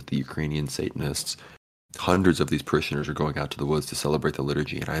collaborated with the Ukrainian Satanists, hundreds of these parishioners are going out to the woods to celebrate the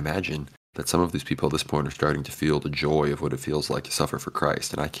liturgy. And I imagine that some of these people at this point are starting to feel the joy of what it feels like to suffer for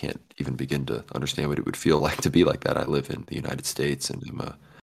Christ. And I can't even begin to understand what it would feel like to be like that. I live in the United States and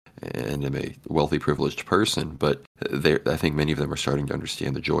am a wealthy, privileged person, but I think many of them are starting to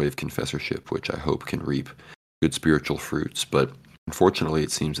understand the joy of confessorship, which I hope can reap good spiritual fruits. But unfortunately,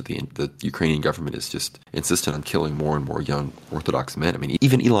 it seems that the Ukrainian government is just insistent on killing more and more young Orthodox men. I mean,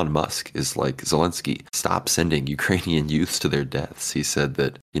 even Elon Musk is like, Zelensky, stop sending Ukrainian youths to their deaths. He said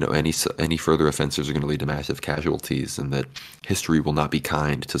that, any further offenses are going to lead to massive casualties, and that history will not be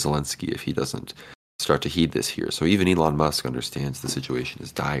kind to Zelensky if he doesn't start to heed this here. So even Elon Musk understands the situation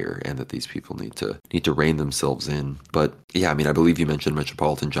is dire and that these people need to rein themselves in. But yeah, I mean, I believe you mentioned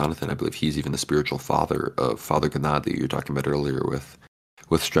Metropolitan Jonathan. I believe he's even the spiritual father of Father Gennady that you were talking about earlier with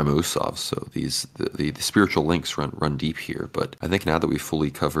Strema. So the spiritual links run deep here. But I think now that we've fully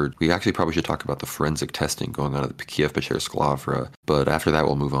covered, we actually probably should talk about the forensic testing going on at the Kiev-Pechersk Lavra. But after that,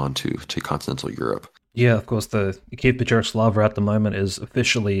 we'll move on to continental Europe. Yeah, of course, the Kiev-Pechersk Lavra at the moment is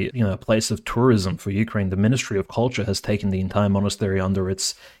officially, a place of tourism for Ukraine. The Ministry of Culture has taken the entire monastery under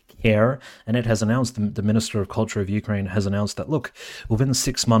its care, and it has announced, the Minister of Culture of Ukraine has announced that, look, within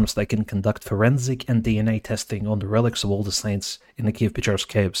 6 months they can conduct forensic and DNA testing on the relics of all the saints in the Kiev-Pechersk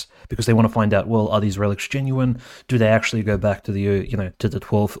caves, because they want to find out, well, are these relics genuine? Do they actually go back to the, to the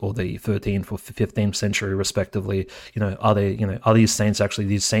 12th or the 13th or 15th century, respectively? Are these saints actually,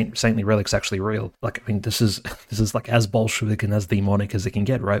 these saintly relics actually real? Like, I mean, this is like as Bolshevik and as demonic as it can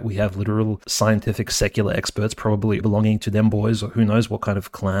get, right? We have literal scientific secular experts, probably belonging to them boys, or who knows what kind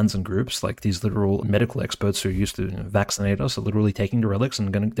of clans and groups, like these literal medical experts who used to vaccinate us, are literally taking the relics and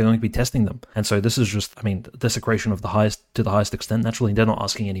they're going to be testing them. And so this is just, I mean, desecration of the highest extent. Naturally, they're not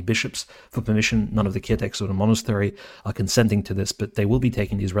asking any bishops for permission. None of the caretakers of the monastery are consenting to this, but they will be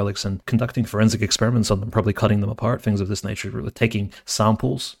taking these relics and conducting forensic experiments on them, probably cutting them apart, things of this nature, really taking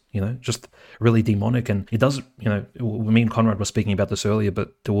samples, just really demonic. And it does, me and Conrad were speaking about this earlier,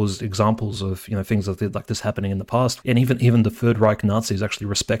 but there was examples of, things like this happening in the past. And even the Third Reich Nazis actually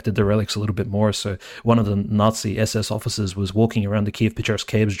respected the relics a little bit more. So one of the Nazi SS officers was walking around the Kiev-Pechersk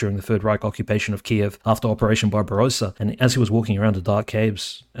caves during the Third Reich occupation of Kiev after Operation Barbarossa. And as he was walking around the dark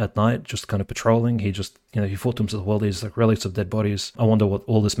caves at night, just kind of patrolling, he just, he thought to himself, well, these like relics of dead bodies, I wonder what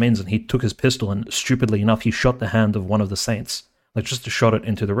all this means. And he took his pistol and, stupidly enough, he shot the hand of one of the saints. Like, just shot it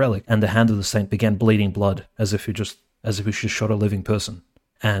into the relic, and the hand of the saint began bleeding blood, as if he just shot a living person.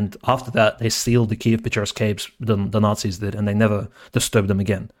 And after that, they sealed the Kiev-Pechersk caves, the Nazis did, and they never disturbed them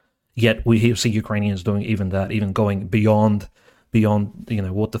again. Yet we see Ukrainians doing even that, even going beyond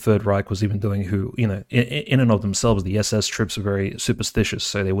what the Third Reich was even doing. Who, in and of themselves, the SS troops are very superstitious,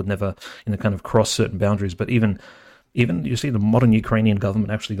 so they would never, kind of cross certain boundaries. But even you see the modern Ukrainian government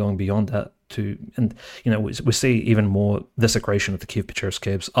actually going beyond that and we see even more desecration of the Kiev-Pechersk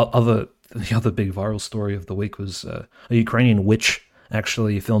caves. The other big viral story of the week was a Ukrainian witch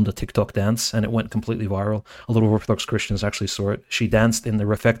actually filmed a TikTok dance, and it went completely viral. A lot of Orthodox Christians actually saw it. She danced in the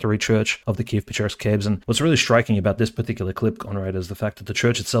refectory church of the Kiev-Pechersk caves, and what's really striking about this particular clip, Conrad, is the fact that the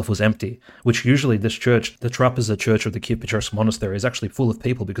church itself was empty, which usually this church, the Trapeza Church of the Kiev-Pechersk Monastery, is actually full of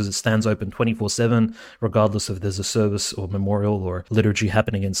people because it stands open 24/7, regardless if there's a service or memorial or liturgy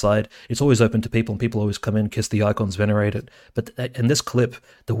happening inside. It's always open to people, and people always come in, kiss the icons, venerate it. But in this clip,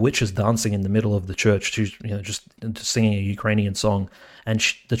 the witch is dancing in the middle of the church. She's just singing a Ukrainian song, and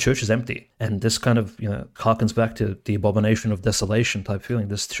the church is empty. And this kind of harkens back to the abomination of desolation type feeling.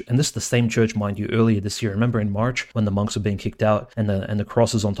 This is the same church, mind you, earlier this year. Remember in March when the monks were being kicked out, and the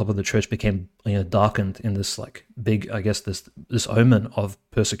crosses on top of the church became darkened in this like big, I guess this omen of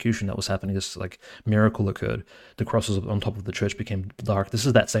persecution that was happening. This like miracle occurred. The crosses on top of the church became dark. This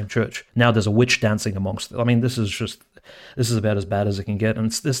is that same church. Now there's a witch dancing amongst. I mean, this is about as bad as it can get. And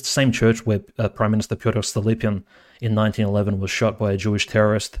it's this same church where Prime Minister Pyotr Stolypin in 1911 was shot by a Jewish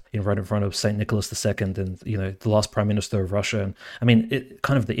terrorist right in front of St. Nicholas II and, the last prime minister of Russia. And I mean,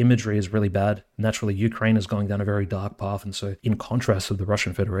 the imagery is really bad. Naturally, Ukraine is going down a very dark path. And so in contrast to the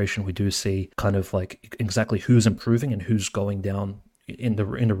Russian Federation, we do see kind of like exactly who's improving and who's going down in the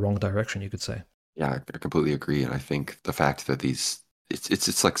wrong direction, you could say. Yeah, I completely agree. And I think the fact that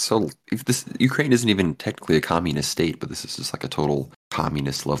it's like, so if this Ukraine isn't even technically a communist state, but this is just like a total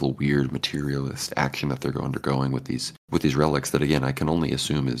communist level weird materialist action that they're undergoing with these relics that, again, I can only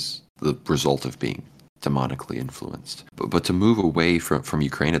assume is the result of being demonically influenced. But to move away from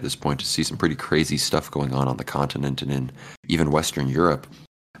Ukraine at this point, to see some pretty crazy stuff going on the continent and in even Western Europe,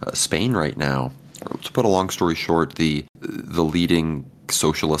 Spain right now, to put a long story short, the leading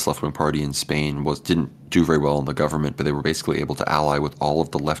socialist left-wing party in Spain didn't do very well in the government, but they were basically able to ally with all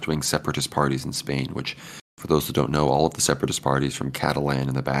of the left-wing separatist parties in Spain, which, for those who don't know, all of the separatist parties from Catalan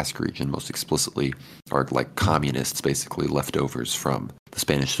and the Basque region most explicitly are like communists, basically leftovers from the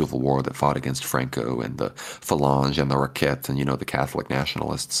Spanish Civil War that fought against Franco, and the Falange and the Raquette and, the Catholic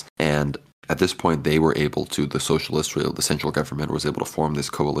nationalists. And at this point, they were able to, the central government was able to form this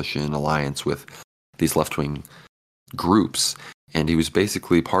coalition alliance with these left-wing groups. And he was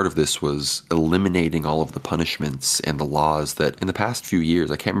basically, part of this was eliminating all of the punishments and the laws that in the past few years,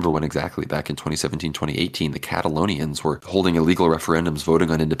 I can't remember when exactly, back in 2017, 2018, the Catalonians were holding illegal referendums,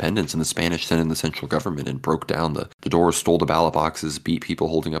 voting on independence, and the Spanish sent in the central government and broke down the doors, stole the ballot boxes, beat people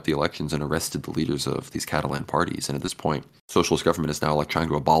holding up the elections, and arrested the leaders of these Catalan parties. And at this point, socialist government is now like trying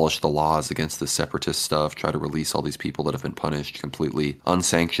to abolish the laws against this separatist stuff, try to release all these people that have been punished completely,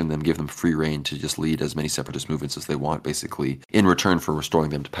 unsanction them, give them free reign to just lead as many separatist movements as they want, basically, in return for restoring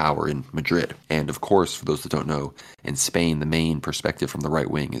them to power in Madrid. And of course, for those that don't know, in Spain, the main perspective from the right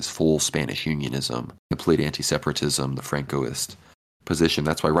wing is full Spanish unionism, complete anti-separatism, the Francoist position.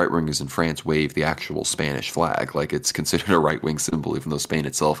 That's why right-wingers in France wave the actual Spanish flag. Like, it's considered a right-wing symbol, even though Spain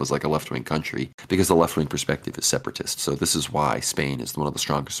itself is like a left-wing country, because the left-wing perspective is separatist. So this is why Spain is one of the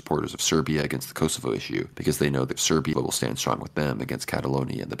strongest supporters of Serbia against the Kosovo issue, because they know that Serbia will stand strong with them against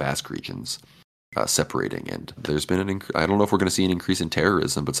Catalonia and the Basque regions. Separating. And there's been I don't know if we're going to see an increase in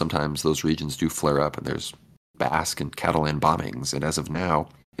terrorism, but sometimes those regions do flare up and there's Basque and Catalan bombings. And as of now,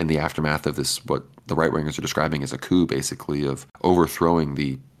 in the aftermath of this, what the right-wingers are describing as a coup, basically, of overthrowing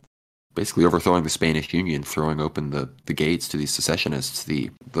the Spanish Union, throwing open the gates to these secessionists, the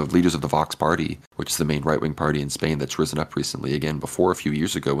leaders of the Vox Party, which is the main right-wing party in Spain that's risen up recently. Again, before a few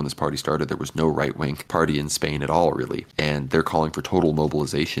years ago when this party started, there was no right-wing party in Spain at all, really. And they're calling for total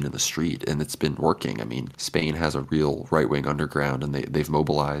mobilization in the street, and it's been working. I mean, Spain has a real right-wing underground, and they've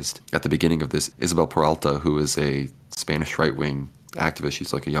mobilized. At the beginning of this, Isabel Peralta, who is a Spanish right-wing activist,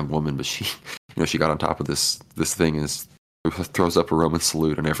 she's like a young woman, but she got on top of this thing is throws up a Roman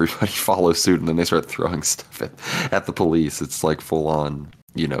salute and everybody follows suit, and then they start throwing stuff at the police. It's like full on,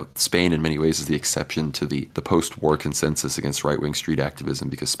 Spain in many ways is the exception to the post-war consensus against right-wing street activism,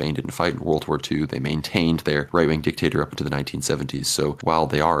 because Spain didn't fight in World War II. They maintained their right-wing dictator up into the 1970s. So while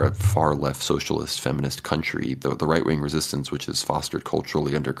they are a far-left socialist feminist country, the right-wing resistance, which is fostered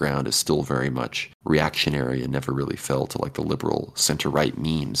culturally underground, is still very much reactionary and never really fell to like the liberal center-right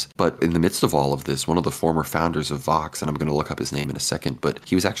memes. But in the midst of all of this, one of the former founders of Vox, and I'm going to look up his name in a second, but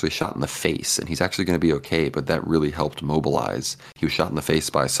he was actually shot in the face, and he's actually going to be okay, but that really helped mobilize. He was shot in the face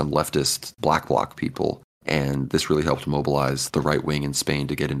by some leftist black bloc people, and this really helped mobilize the right wing in Spain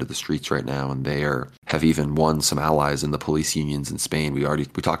to get into the streets right now, and they have even won some allies in the police unions in Spain. We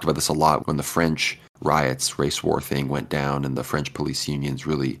talked about this a lot when the French riots, race war thing went down, and the French police unions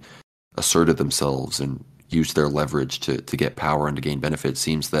really asserted themselves and used their leverage to get power and to gain benefit. It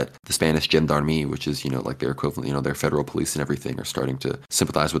seems that the Spanish gendarmerie, which is, like their equivalent, their federal police and everything, are starting to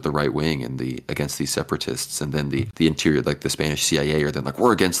sympathize with the right wing and against these separatists. And then the interior, like the Spanish CIA, are then like,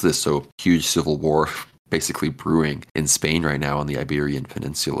 we're against this. So huge civil war basically brewing in Spain right now on the Iberian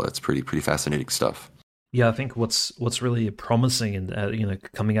Peninsula. It's pretty fascinating stuff. Yeah, I think what's really promising and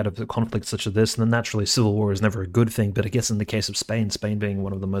coming out of a conflict such as this, and then naturally civil war is never a good thing, but I guess in the case of Spain being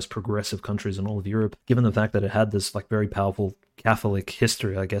one of the most progressive countries in all of Europe, given the fact that it had this like very powerful Catholic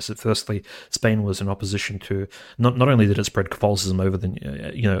history, I guess. Firstly, Spain was in opposition to not only did it spread Catholicism over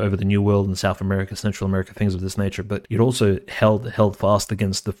the New World and South America, Central America, things of this nature, but it also held fast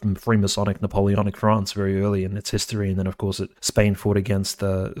against the Freemasonic Napoleonic France very early in its history. And then, of course, Spain fought against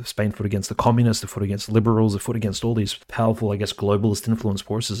the communists, it fought against liberals, it fought against all these powerful, I guess, globalist influence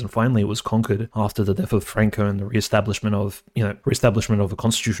forces. And finally, it was conquered after the death of Franco and the reestablishment of a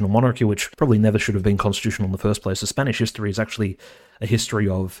constitutional monarchy, which probably never should have been constitutional in the first place. So Spanish history is actually a history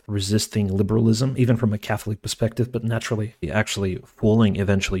of resisting liberalism, even from a Catholic perspective, but naturally actually falling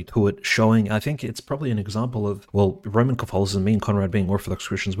eventually to it, showing, I think it's probably an example of, Roman Catholicism, me and Conrad being Orthodox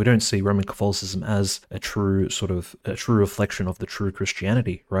Christians, we don't see Roman Catholicism as a true reflection of the true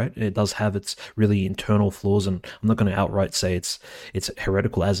Christianity, right? It does have its really internal flaws, and I'm not going to outright say it's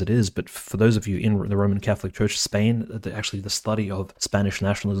heretical as it is, but for those of you in the Roman Catholic Church, Spain, the study of Spanish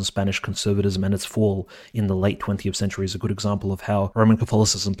nationalism, Spanish conservatism, and its fall in the late 20th century is a good example of how Roman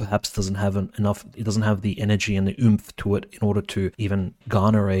Catholicism perhaps doesn't have the energy and the oomph to it in order to even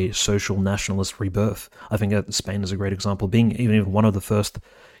garner a social nationalist rebirth. I think that Spain is a great example, being even one of the first,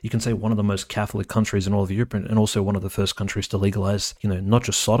 you can say one of the most Catholic countries in all of Europe, and also one of the first countries to legalize, not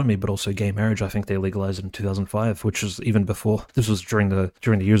just sodomy, but also gay marriage. I think they legalized it in 2005, which was even before, this was during the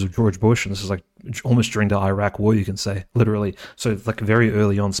years of George Bush, and this is like almost during the Iraq war, you can say, literally. So like very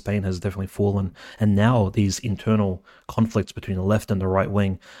early on, Spain has definitely fallen, and now these internal conflicts between the left and the right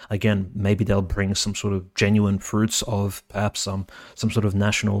wing, again, maybe they'll bring some sort of genuine fruits of perhaps some sort of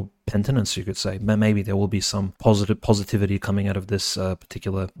national penitence, you could say. Maybe there will be some positivity coming out of this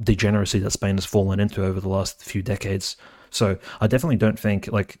particular degeneracy that Spain has fallen into over the last few decades. So I definitely don't think,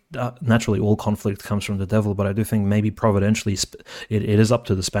 like, naturally all conflict comes from the devil, but I do think maybe providentially it is up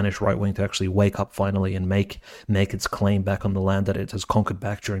to the Spanish right wing to actually wake up finally and make its claim back on the land that it has conquered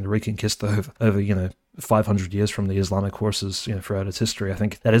back during the Reconquista over 500 years from the Islamic forces, throughout its history. I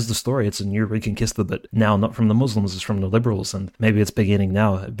think that is the story. It's a new Reconquista, but now not from the Muslims, it's from the liberals, and maybe it's beginning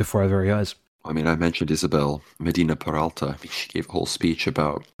now before our very eyes. I mean, I mentioned Isabel Medina Peralta. She gave a whole speech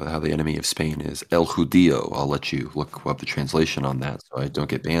about how the enemy of Spain is El Judío. I'll let you look up the translation on that so I don't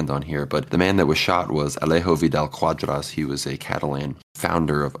get banned on here. But the man that was shot was Alejo Vidal Quadras. He was a Catalan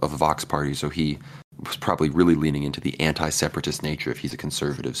founder of the Vox Party, so he was probably really leaning into the anti-separatist nature if he's a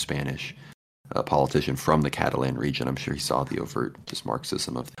conservative Spanish politician from the Catalan region. I'm sure he saw the overt just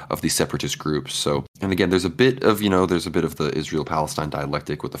Marxism of these separatist groups. So, and again, there's a bit of the Israel-Palestine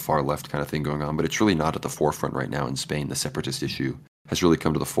dialectic with the far left kind of thing going on, but it's really not at the forefront right now in Spain. The separatist issue has really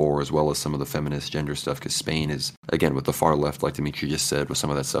come to the fore, as well as some of the feminist gender stuff, because Spain is, again, with the far left, like Dimitri just said, with some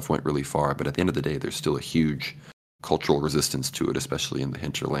of that stuff went really far, but at the end of the day, there's still a huge cultural resistance to it, especially in the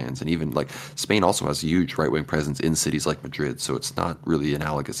hinterlands. And even like Spain also has a huge right-wing presence in cities like Madrid, so it's not really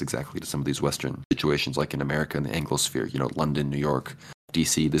analogous exactly to some of these Western situations like in America and the Anglosphere, London, New York,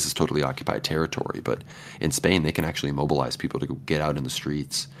 DC. This is totally occupied territory, but in Spain they can actually mobilize people to get out in the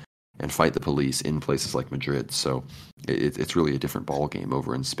streets and fight the police in places like Madrid. So it's really a different ballgame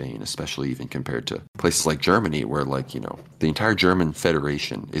over in Spain, especially even compared to places like Germany, where the entire German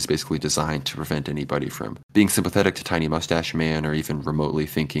Federation is basically designed to prevent anybody from being sympathetic to Tiny Mustache Man or even remotely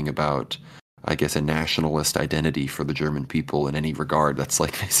thinking about, I guess, a nationalist identity for the German people in any regard. That's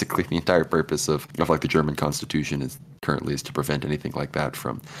like basically the entire purpose of like the German Constitution is to prevent anything like that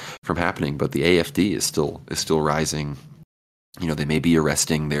from happening. But the AfD is still rising. They may be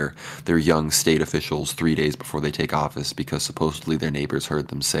arresting their young state officials 3 days before they take office because supposedly their neighbors heard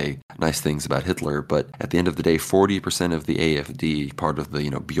them say nice things about Hitler. But at the end of the day, 40% of the AfD, part of the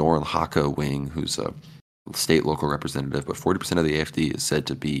Bjorn Hake wing, who's a state local representative, but 40% of the AfD is said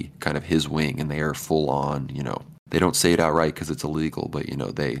to be kind of his wing, and they are full on, they don't say it outright because it's illegal, but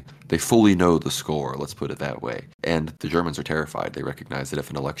they fully know the score, let's put it that way. And the Germans are terrified. They recognize that if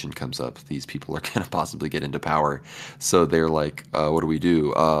an election comes up, these people are going to possibly get into power. So they're like, what do we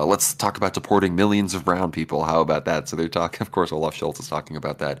do? Let's talk about deporting millions of brown people. How about that? So they're talking, of course, Olaf Scholz is talking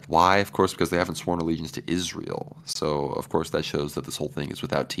about that. Why? Of course, because they haven't sworn allegiance to Israel. So, of course, that shows that this whole thing is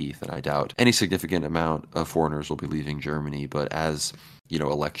without teeth, and I doubt any significant amount of foreigners will be leaving Germany. But as,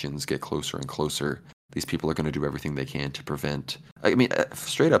 elections get closer and closer, these people are going to do everything they can to prevent. I mean,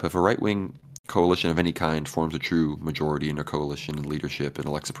 straight up, if a right-wing coalition of any kind forms a true majority in a coalition and leadership and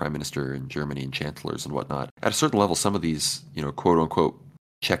elects a prime minister in Germany and chancellors and whatnot, at a certain level, some of these, quote-unquote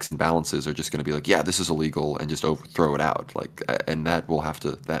checks and balances are just going to be like, yeah, this is illegal, and just overthrow it out. And that will have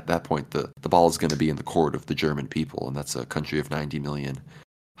to, at that point, the ball is going to be in the court of the German people, and that's a country of 90 million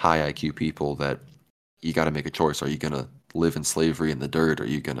high IQ people that you got to make a choice. Are you going to live in slavery in the dirt, or are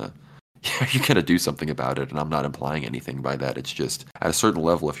you going to do something about it? And I'm not implying anything by that. It's just at a certain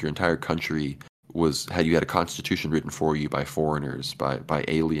level, if your entire country you had a constitution written for you by foreigners, by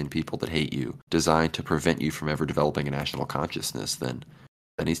alien people that hate you, designed to prevent you from ever developing a national consciousness, then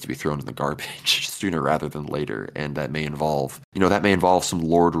that needs to be thrown in the garbage sooner rather than later. And that may involve some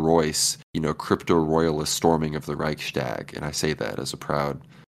Lord Royce, crypto royalist storming of the Reichstag. And I say that as a proud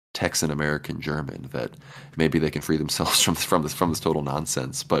Texan American German, that maybe they can free themselves from this total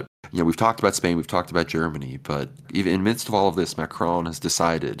nonsense. But we've talked about Spain, we've talked about Germany, but even in the midst of all of this, Macron has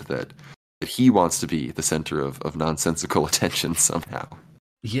decided that he wants to be the center of nonsensical attention somehow.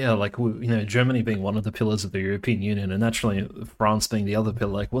 Yeah, like, Germany being one of the pillars of the European Union, and naturally France being the other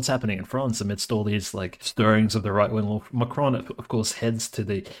pillar. Like, what's happening in France amidst all these, like, stirrings of the right wing? Well, Macron, of course, heads to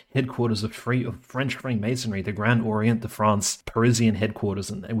the headquarters of French Freemasonry, the Grand Orient de France Parisian headquarters,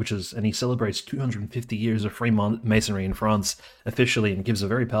 and he celebrates 250 years of Freemasonry in France officially, and gives a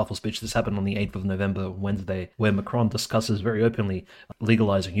very powerful speech. This happened on the 8th of November, Wednesday, where Macron discusses very openly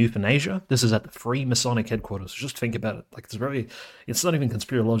legalizing euthanasia. This is at the Freemasonic headquarters. Just think about it. Like, it's not even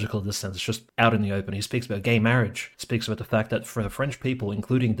conspiratorial in this sense. It's just out in the open. He speaks about gay marriage, speaks about the fact that for the French people,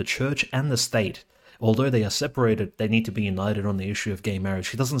 including the church and the state, although they are separated, they need to be united on the issue of gay marriage.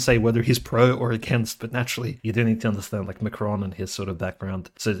 He doesn't say whether he's pro or against, but naturally, you do need to understand, like, Macron and his sort of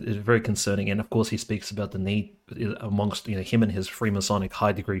background. So it's very concerning. And of course, he speaks about the need amongst him and his Freemasonic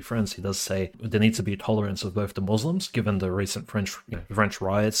high degree friends. He does say there needs to be tolerance of both the Muslims, given the recent French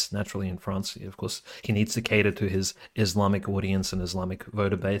riots naturally in France. Of course, he needs to cater to his Islamic audience and Islamic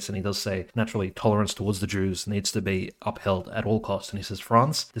voter base, and he does say naturally tolerance towards the Jews needs to be upheld at all costs. And he says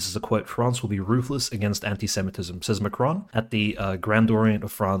this is a quote, France will be ruthless against anti-Semitism, says Macron at the Grand Orient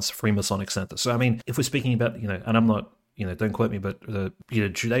of France Freemasonic Center. So I mean, if we're speaking about and I'm not don't quote me, but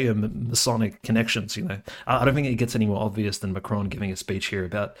Judeo-Masonic connections. I don't think it gets any more obvious than Macron giving a speech here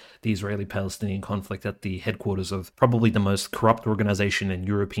about the Israeli-Palestinian conflict at the headquarters of probably the most corrupt organization in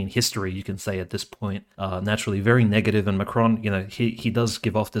European history, you can say at this point. Naturally, very negative, and Macron, he does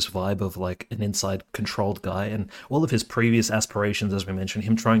give off this vibe of like an inside controlled guy, and all of his previous aspirations, as we mentioned,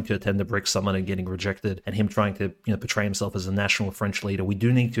 him trying to attend the BRICS summit and getting rejected, and him trying to portray himself as a national French leader. We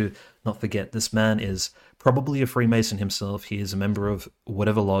do need to not forget this man is probably a Freemason himself. He is a member of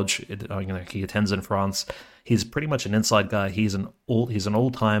whatever lodge he attends in France. He's pretty much an inside guy. He's an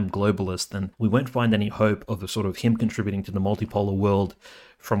all-time globalist, and we won't find any hope of a sort of him contributing to the multipolar world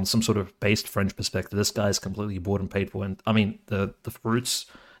from some sort of based French perspective. This guy is completely bought and paid for. And I mean, the fruits,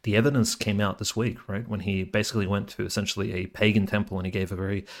 the evidence came out this week, right? When he basically went to essentially a pagan temple and he gave a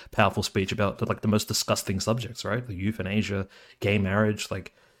very powerful speech about like the most disgusting subjects, right? The euthanasia, gay marriage,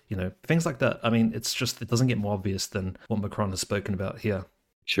 things like that. I mean, it doesn't get more obvious than what Macron has spoken about here.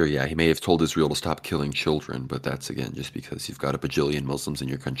 Sure, yeah, he may have told Israel to stop killing children, but that's again just because you've got a bajillion Muslims in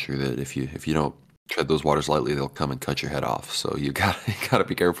your country that if you don't tread those waters lightly, they'll come and cut your head off. So you gotta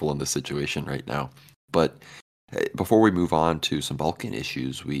be careful in this situation right now. But before we move on to some Balkan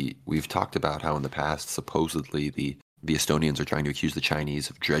issues, we've talked about how in the past supposedly the Estonians are trying to accuse the Chinese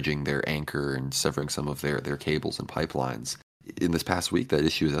of dredging their anchor and severing some of their cables and pipelines. In this past week, that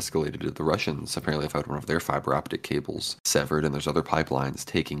issue has escalated. The Russians apparently have had one of their fiber optic cables severed, and there's other pipelines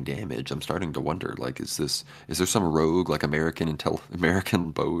taking damage. I'm starting to wonder, is there some rogue, like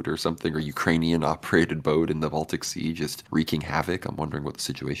American boat or something, or Ukrainian operated boat in the Baltic Sea just wreaking havoc? I'm wondering what the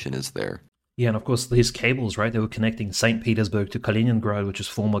situation is there. Yeah, and of course these cables, right? They were connecting St. Petersburg to Kaliningrad, which is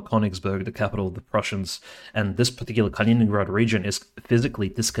former Königsberg, the capital of the Prussians. And this particular Kaliningrad region is physically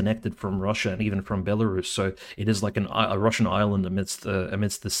disconnected from Russia and even from Belarus. So it is like a Russian island amidst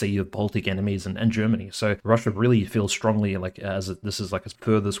the sea of Baltic enemies and Germany. So Russia really feels strongly this is like its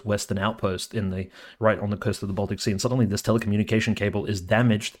furthest western outpost right on the coast of the Baltic Sea. And suddenly this telecommunication cable is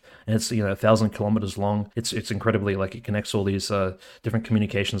damaged, and it's 1,000 kilometers long. It's incredibly it connects all these different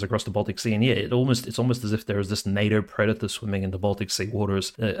communications across the Baltic Sea. And yeah, it's almost as if there is this NATO predator swimming in the Baltic Sea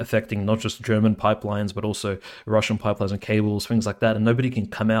waters, affecting not just German pipelines, but also Russian pipelines and cables, things like that. And nobody can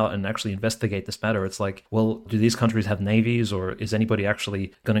come out and actually investigate this matter. It's like, well, do these countries have navies, or is anybody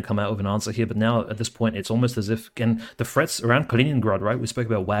actually going to come out with an answer here? But now at this point, it's almost as if, again, the threats around Kaliningrad, right? We spoke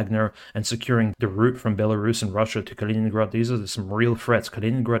about Wagner and securing the route from Belarus and Russia to Kaliningrad. These are some real threats.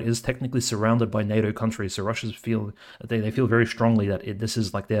 Kaliningrad is technically surrounded by NATO countries, so Russians feel very strongly that this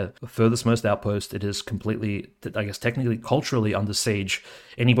is like their furthest most outpost. It is completely, I guess, technically, culturally under siege.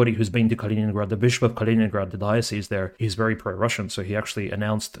 Anybody who's been to Kaliningrad, the Bishop of Kaliningrad, the diocese there, is very pro-Russian. So he actually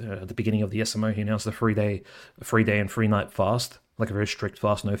announced at the beginning of the SMO, he announced a free day and free night fast, like a very strict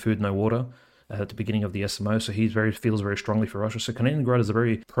fast, no food, no water, at the beginning of the SMO. So he feels very strongly for Russia. So Kaliningrad is a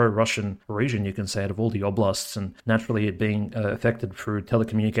very pro-Russian region, you can say, out of all the oblasts, and naturally it being affected through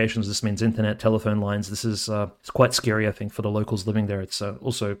telecommunications. This means internet, telephone lines. This is it's quite scary, I think, for the locals living there. It's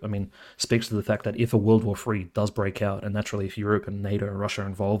also, speaks to the fact that if a World War III does break out, and naturally if Europe and NATO and Russia are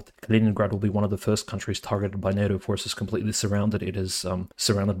involved, Kaliningrad will be one of the first countries targeted by NATO forces, completely surrounded. It is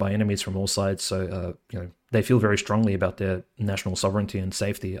surrounded by enemies from all sides. So, they feel very strongly about their national sovereignty and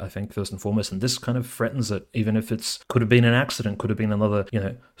safety, I think, first and foremost. And this kind of threatens it, even if could have been an accident, could have been another,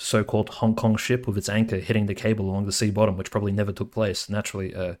 so-called Hong Kong ship with its anchor hitting the cable along the sea bottom, which probably never took place.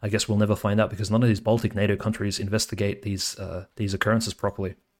 Naturally, I guess we'll never find out because none of these Baltic NATO countries investigate these occurrences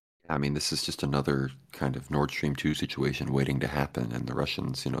properly. I mean, this is just another kind of Nord Stream 2 situation waiting to happen. And the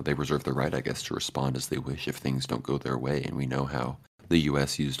Russians, they reserve the right, I guess, to respond as they wish if things don't go their way. And we know how the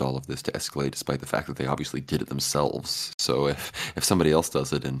U.S. used all of this to escalate, despite the fact that they obviously did it themselves. So if somebody else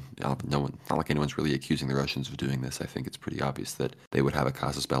does it, and not like anyone's really accusing the Russians of doing this, I think it's pretty obvious that they would have a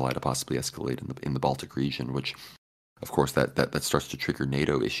casus belli to possibly escalate in the Baltic region, which, of course, that starts to trigger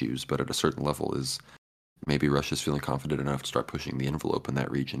NATO issues. But at a certain level is maybe Russia's feeling confident enough to start pushing the envelope in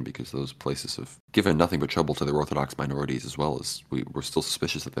that region, because those places have given nothing but trouble to their Orthodox minorities, as well as we're still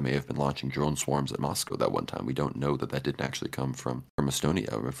suspicious that they may have been launching drone swarms at Moscow that one time. We don't know that didn't actually come from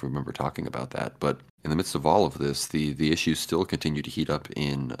Estonia, if we remember talking about that. But in the midst of all of this, the issues still continue to heat up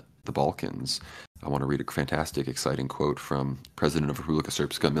in the Balkans. I want to read a fantastic, exciting quote from President of Republika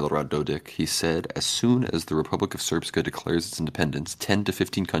Srpska, Milorad Dodik. He said, "As soon as the Republic of Srpska declares its independence, 10 to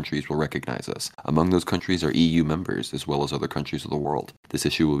 15 countries will recognize us. Among those countries are EU members, as well as other countries of the world. This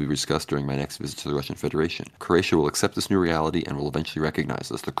issue will be discussed during my next visit to the Russian Federation. Croatia will accept this new reality and will eventually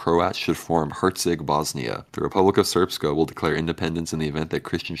recognize us. The Croats should form Herceg Bosnia. The Republic of Srpska will declare independence in the event that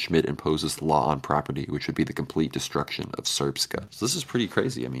Christian Schmidt imposes the law on property, which would be the complete destruction of Srpska." So this is pretty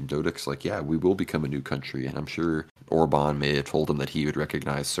crazy. I mean, Dodik's like, yeah, we will become become a new country. And I'm sure Orban may have told him that he would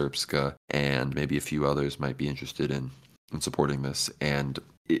recognize Srpska, and maybe a few others might be interested in supporting this. And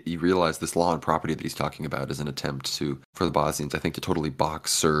you realize this law on property that he's talking about is an attempt for the Bosnians, I think, to totally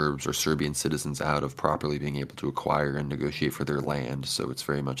box Serbs or Serbian citizens out of properly being able to acquire and negotiate for their land. So it's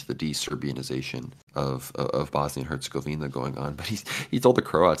very much the de-Serbianization of Bosnia and Herzegovina going on. But he told the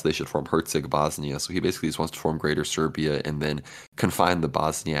Croats they should form Herceg Bosnia. So he basically just wants to form Greater Serbia and then confine the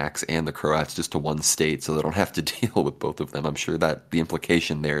Bosniaks and the Croats just to one state so they don't have to deal with both of them. I'm sure that the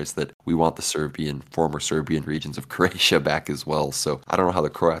implication there is that we want the former Serbian regions of Croatia back as well. So I don't know how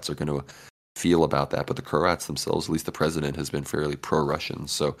the Croats are going to feel about that, but the Croats themselves, at least the president, has been fairly pro-Russian,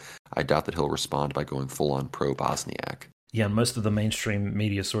 so I doubt that he'll respond by going full-on pro-Bosniak. Yeah, and most of the mainstream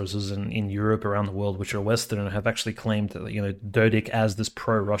media sources in Europe, around the world, which are Western, have actually claimed that, Dodik as this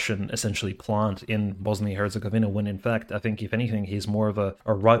pro-Russian, essentially, plant in Bosnia-Herzegovina, when in fact, I think, if anything, he's more of a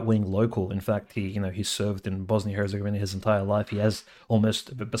right-wing local. In fact, he served in Bosnia-Herzegovina his entire life. He has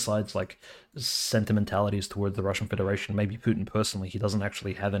almost, besides, sentimentalities toward the Russian Federation, maybe Putin personally, he doesn't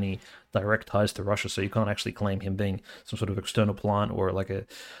actually have any direct ties to Russia, so you can't actually claim him being some sort of external plant or like a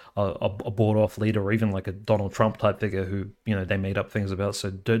bought-off leader, or even like a Donald Trump type figure who, they made up things about. So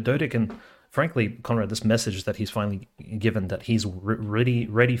Dodik, and frankly, Conrad, this message that he's finally given that he's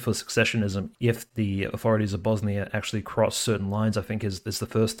ready for successionism if the authorities of Bosnia actually cross certain lines, I think is the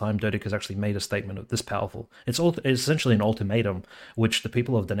first time Dodik has actually made a statement of this powerful. It's essentially an ultimatum which the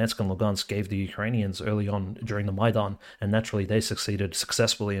people of Donetsk and Lugansk gave the Ukrainians early on during the Maidan, and naturally they succeeded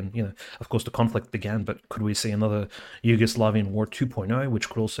successfully, and of course the conflict began. But could we see another Yugoslavian War 2.0, which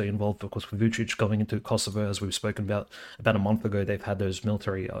could also involve, of course, Vucic going into Kosovo, as we've spoken about a month ago? They've had those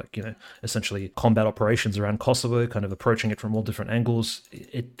military essentially combat operations around Kosovo, kind of approaching it from all different angles.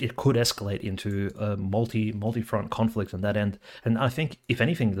 It could escalate into a multi-front conflict on that end. And I think, if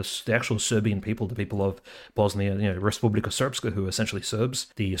anything, the actual Serbian people, the people of Bosnia, Republika Srpska, who are essentially Serbs,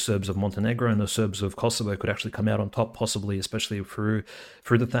 the Serbs of Montenegro and the Serbs of Kosovo, could actually come out on top, possibly, especially through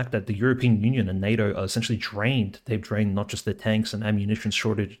the fact that the European Union and NATO are essentially drained. They've drained not just their tanks and ammunition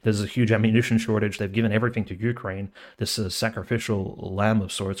shortage. There's a huge ammunition shortage. They've given everything to Ukraine, this sacrificial lamb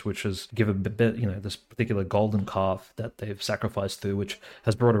of sorts, which has given this particular golden calf that they've sacrificed to, which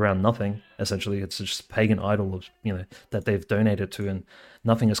has brought around nothing. Essentially, it's just a pagan idol of that they've donated to, and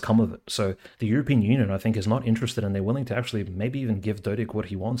nothing has come of it. So the European Union, I think, is not interested, and they're willing to actually maybe even give Dodik what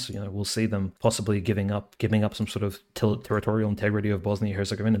he wants. We'll see them possibly giving up some sort of territorial integrity of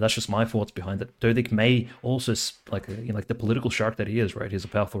Bosnia-Herzegovina. That's just my thoughts behind it. Dodik may also, like the political shark that he is, right? He's a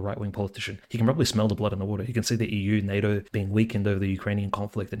powerful right-wing politician. He can probably smell the blood in the water. He can see the EU, NATO being weakened over the Ukrainian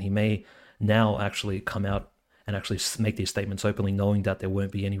conflict, and he may now actually come out and actually make these statements openly, knowing that there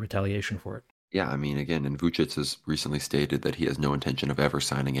won't be any retaliation for it. Yeah, I mean, again, and Vucic has recently stated that he has no intention of ever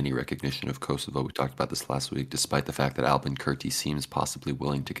signing any recognition of Kosovo. We talked about this last week, despite the fact that Albin Kurti seems possibly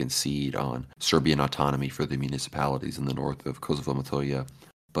willing to concede on Serbian autonomy for the municipalities in the north of Kosovo-Metohija.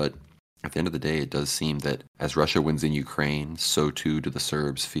 But at the end of the day, it does seem that as Russia wins in Ukraine, so too do the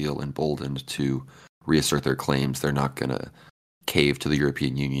Serbs feel emboldened to reassert their claims. They're not going to cave to the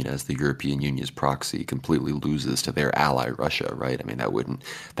European Union as the European Union's proxy completely loses to their ally Russia, right? I mean, that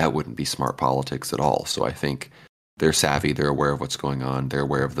wouldn't be smart politics at all. So I think they're savvy, they're aware of what's going on, they're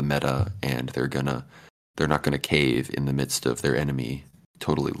aware of the meta, and they're not gonna cave in the midst of their enemy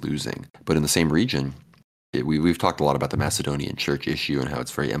totally losing. But in the same region, we've talked a lot about the Macedonian church issue and how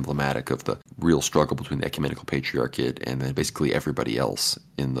it's very emblematic of the real struggle between the ecumenical patriarchate and then basically everybody else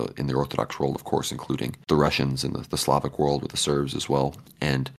in the Orthodox world, of course, including the Russians and the Slavic world with the Serbs as well.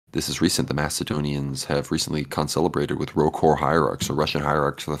 And this is recent. The Macedonians have recently concelebrated with Rokor hierarchs, so Russian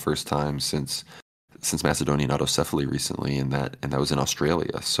hierarchs, for the first time since Macedonian autocephaly recently, and that was in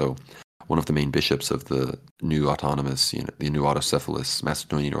Australia. So one of the main bishops of the new autonomous, the new autocephalous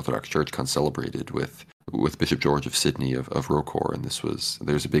Macedonian Orthodox Church concelebrated with Bishop George of Sydney of Rokor, and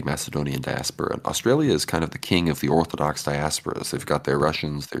there's a big Macedonian diaspora. And Australia is kind of the king of the Orthodox diasporas. They've got their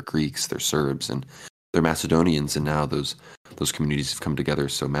Russians, their Greeks, their Serbs, and their Macedonians, and now those communities have come together.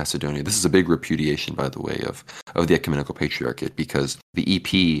 So Macedonia, this is a big repudiation, by the way, of the ecumenical patriarchate, because the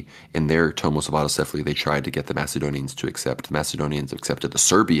EP in their Tomos of Autocephaly, they tried to get the Macedonians to accept. The Macedonians accepted the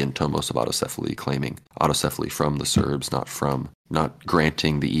Serbian Tomos of Autocephaly, claiming autocephaly from the Serbs, not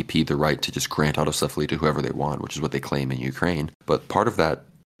granting the EP the right to just grant autocephaly to whoever they want, which is what they claim in Ukraine. But part of that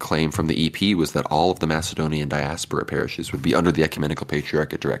claim from the EP was that all of the Macedonian diaspora parishes would be under the ecumenical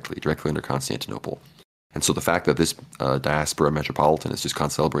patriarchate directly under Constantinople. And so the fact that this diaspora metropolitan is just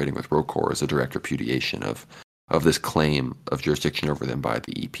concelebrating with Rokor is a direct repudiation of this claim of jurisdiction over them by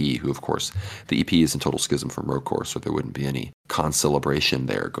the EP, who, of course, the EP is in total schism from Rokor, so there wouldn't be any concilibration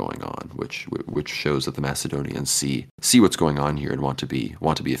there going on, which shows that the Macedonians see what's going on here and want to be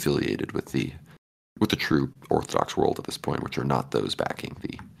affiliated with the true Orthodox world at this point, which are not those backing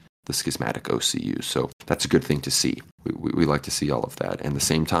the schismatic OCUs. So that's a good thing to see. We like to see all of that. And at the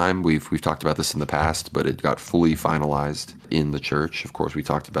same time, we've talked about this in the past, but it got fully finalized in the church. Of course, we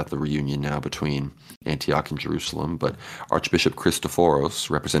talked about the reunion now between Antioch and Jerusalem, but Archbishop Christophoros,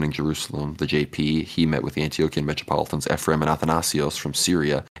 representing Jerusalem, the JP, he met with the Antiochian metropolitans Ephraim and Athanasios from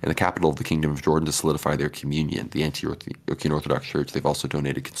Syria in the capital of the Kingdom of Jordan to solidify their communion. The Antiochian Orthodox Church, they've also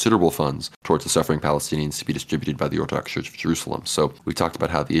donated considerable funds towards the suffering Palestinians to be distributed by the Orthodox Church of Jerusalem. So we talked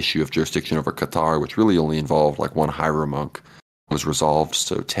about how the issue of jurisdiction over Qatar, which really only involved like one hieromonk, was resolved.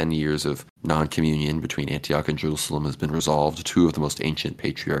 So 10 years of non-communion between Antioch and Jerusalem has been resolved, two of the most ancient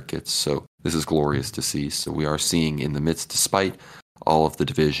patriarchates. So this is glorious to see. So we are seeing in the midst, despite all of the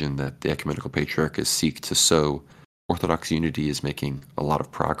division that the ecumenical patriarchates seek to sow, Orthodox unity is making a lot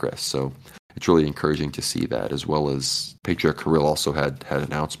of progress. So it's really encouraging to see that, as well as Patriarch Kirill also had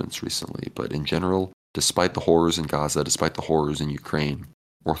announcements recently. But in general, despite the horrors in Gaza, despite the horrors in Ukraine,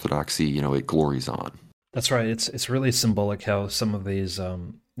 Orthodoxy, it glories on. That's right. It's really symbolic how some of these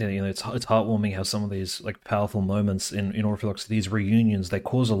it's heartwarming how some of these like powerful moments in Orthodoxy, these reunions, they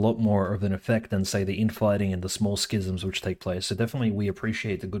cause a lot more of an effect than say the infighting and the small schisms which take place. So definitely we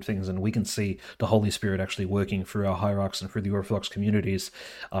appreciate the good things, and we can see the Holy Spirit actually working through our hierarchs and through the Orthodox communities,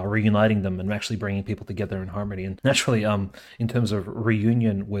 reuniting them and actually bringing people together in harmony. And naturally, in terms of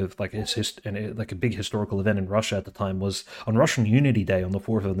reunion with like a big historical event in Russia at the time was on Russian Unity Day on the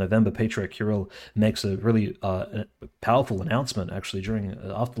 4th of November. Patriarch Kirill makes a really powerful announcement actually during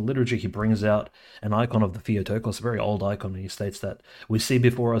after the liturgy. He brings out an icon of the Theotokos, a very old icon, and he states that we see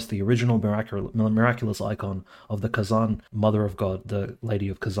before us the original miraculous icon of the Kazan Mother of God, the Lady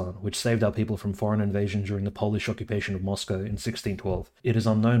of Kazan, which saved our people from foreign invasion during the Polish occupation of Moscow in 1612. It is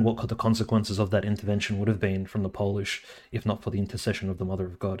unknown what the consequences of that intervention would have been from the Polish, if not for the intercession of the Mother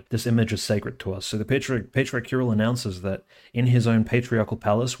of God. This image is sacred to us. So the Patriarch Kirill announces that in his own patriarchal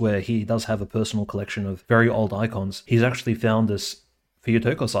palace, where he does have a personal collection of very old icons, he's actually found this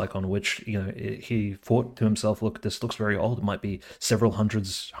Theotokos icon, which he thought to himself, look, this looks very old. It might be several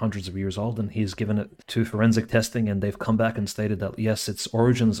hundreds of years old, and he's given it to forensic testing, and they've come back and stated that yes, its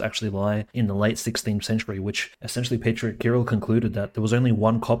origins actually lie in the late 16th century. Which essentially Patriarch Kirill concluded that there was only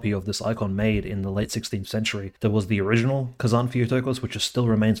one copy of this icon made in the late 16th century. There was the original Kazan Theotokos, which still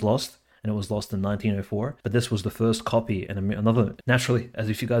remains lost, and it was lost in 1904. But this was the first copy, and another, naturally, as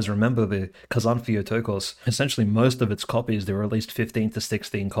if you guys remember the Kazan Theotokos, essentially most of its copies, there were at least 15 to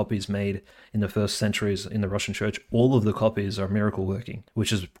 16 copies made in the first centuries in the Russian church. All of the copies are miracle working,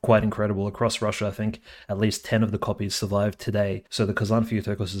 which is quite incredible. Across Russia, I think at least 10 of the copies survive today. So the Kazan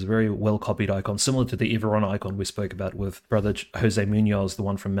Theotokos is a very well copied icon, similar to the Iveron icon we spoke about with Brother Jose Munoz, the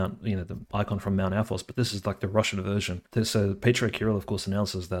one from the icon from Mount Athos, but this is like the Russian version. So Patriarch Kirill, of course,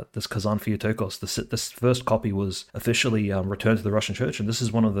 announces that this Kazan Theotokos, this first copy was officially returned to the Russian church, and this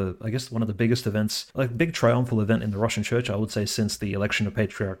is one of the biggest events, like big triumphal event in the Russian church, I would say, since the election of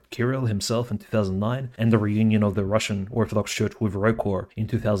Patriarch Kirill himself in 2009 and the reunion of the Russian Orthodox Church with Rokor in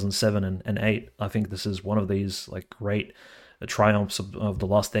 2007 and 8. I think this is one of these like great triumphs of the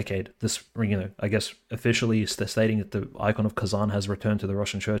last decade. This, I guess, officially stating that the icon of Kazan has returned to the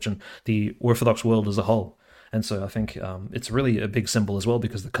Russian church and the Orthodox world as a whole. And so I think it's really a big symbol as well,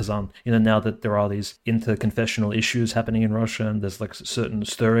 because the Kazan, now that there are these interconfessional issues happening in Russia and there's like certain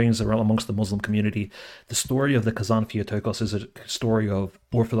stirrings around amongst the Muslim community, the story of the Kazan Theotokos is a story of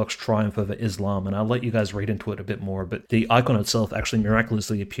Orthodox triumph over Islam. And I'll let you guys read into it a bit more, but the icon itself actually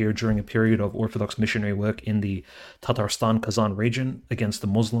miraculously appeared during a period of Orthodox missionary work in the Tatarstan Kazan region against the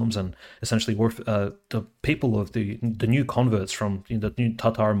Muslims, and essentially the people of the new converts from the new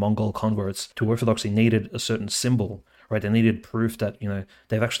Tatar Mongol converts to Orthodoxy needed a certain symbol, right? They needed proof that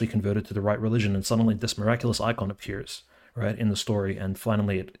they've actually converted to the right religion, and suddenly this miraculous icon appears, right, in the story. And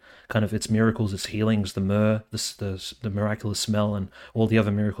finally its miracles, its healings, the myrrh, the miraculous smell, and all the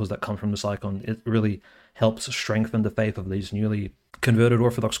other miracles that come from this icon, it really helps strengthen the faith of these newly converted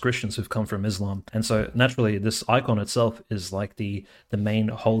Orthodox Christians who've come from Islam. And so naturally this icon itself is like the main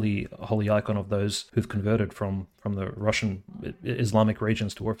holy icon of those who've converted from the Russian Islamic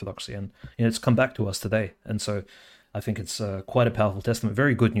regions to Orthodoxy, and it's come back to us today. And so I think it's quite a powerful testament.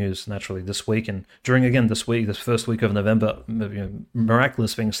 Very good news, naturally, this week. And during, again, this first week of November,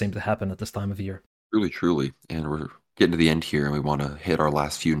 miraculous things seem to happen at this time of year. Truly. And we're getting to the end here, and we want to hit our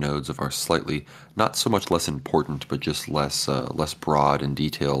last few nodes of our slightly, not so much less important, but just less broad and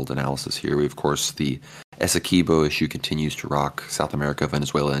detailed analysis here. We, of course, the Essequibo issue continues to rock South America,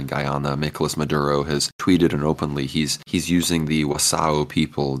 Venezuela, and Guyana. Nicolas Maduro has tweeted and openly he's using the Wasao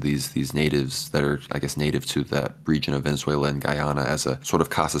people, these natives that are, I guess, native to that region of Venezuela and Guyana, as a sort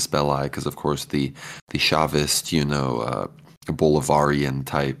of casus belli, because of course the Chavist, Bolivarian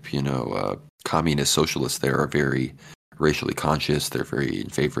type, communist socialists there are very racially conscious. They're very in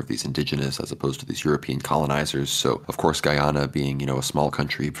favor of these indigenous as opposed to these European colonizers. So, of course, Guyana being, a small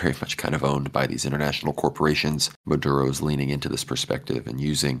country, very much kind of owned by these international corporations, Maduro's leaning into this perspective and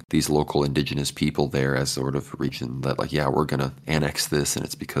using these local indigenous people there as sort of a region that, like, yeah, we're going to annex this and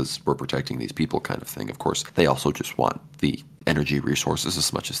it's because we're protecting these people kind of thing. Of course, they also just want the energy resources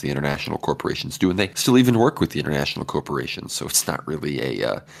as much as the international corporations do, and they still even work with the international corporations. So it's not really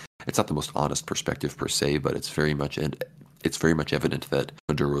it's not the most honest perspective per se, but it's very much evident that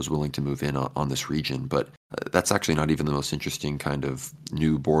Maduro is willing to move in on this region. But that's actually not even the most interesting kind of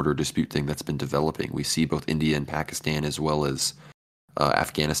new border dispute thing that's been developing. We see both India and Pakistan, as well as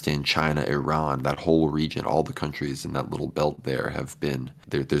Afghanistan, China, Iran, that whole region, all the countries in that little belt there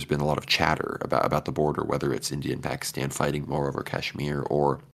there's been a lot of chatter about the border, whether it's India and Pakistan fighting more over Kashmir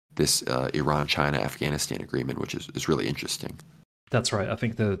or this Iran-China, Afghanistan agreement, which is really interesting. That's right. I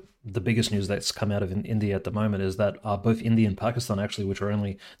think the biggest news that's come out of India at the moment is that both India and Pakistan,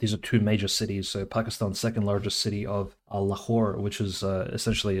 actually, these are two major cities. So Pakistan's second largest city of Lahore, which is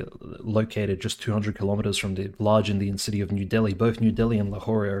essentially located just 200 kilometers from the large Indian city of New Delhi. Both New Delhi and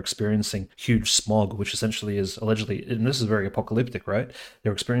Lahore are experiencing huge smog, which essentially is allegedly, and this is very apocalyptic, right?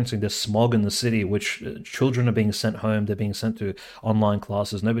 They're experiencing this smog in the city, which children are being sent home. They're being sent to online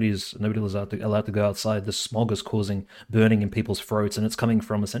classes. Nobody was allowed to go outside. The smog is causing burning in people's throats, and it's coming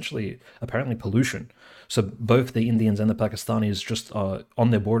from essentially apparently pollution. So both the Indians and the Pakistanis just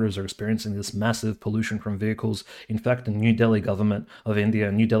on their borders are experiencing this massive pollution from vehicles. In fact, the New Delhi government of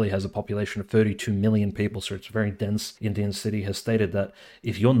India, New Delhi has a population of 32 million people, so it's a very dense Indian city, has stated that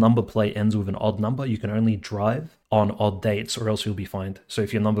if your number plate ends with an odd number, you can only drive on odd dates or else you'll be fined. So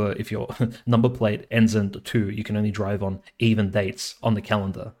if your number plate ends in 2, you can only drive on even dates on the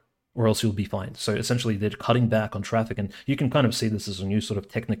calendar, or else you'll be fined. So essentially, they're cutting back on traffic, and you can kind of see this as a new sort of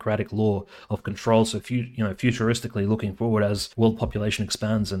technocratic law of control. So futuristically looking forward, as world population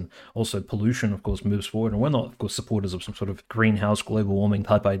expands and also pollution, of course, moves forward, and we're not, of course, supporters of some sort of greenhouse global warming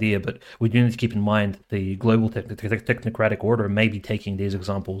type idea, but we do need to keep in mind the global technocratic order may be taking these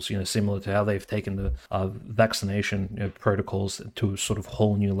examples, similar to how they've taken the vaccination protocols to sort of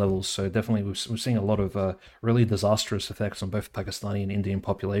whole new levels. So definitely, we're seeing a lot of really disastrous effects on both Pakistani and Indian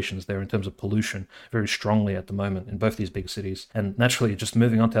populations there in terms of pollution very strongly at the moment in both these big cities. And naturally, just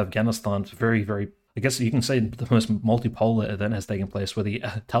moving on to Afghanistan, it's very, very, I guess you can say the most multipolar event has taken place where the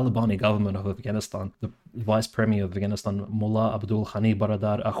Talibani government of Afghanistan, the vice premier of Afghanistan, Mullah Abdul Ghani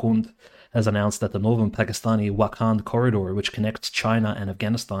Baradar Akhund, has announced that the northern Pakistani Wakhan corridor, which connects China and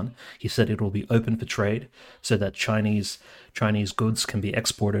Afghanistan, he said it will be open for trade so that Chinese goods can be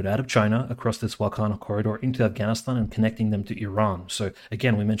exported out of China across this Wakhan corridor into Afghanistan and connecting them to Iran. So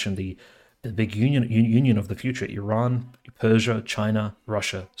again, we mentioned the big union of the future: Iran, Persia, China,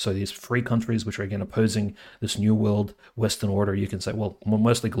 Russia. So these three countries, which are again opposing this new world Western order, you can say, well,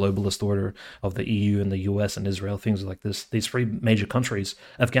 mostly globalist order of the EU and the US and Israel, things like this. These three major countries,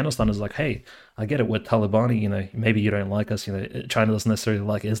 Afghanistan is like, hey, I get it, we're Talibani, maybe you don't like us, China doesn't necessarily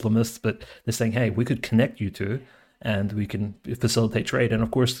like Islamists, but they're saying, hey, we could connect you to, and we can facilitate trade. And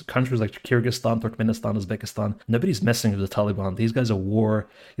of course, countries like Kyrgyzstan, Turkmenistan, Uzbekistan, nobody's messing with the Taliban. These guys are war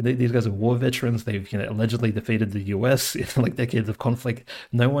veterans. They've allegedly defeated the US in like decades of conflict.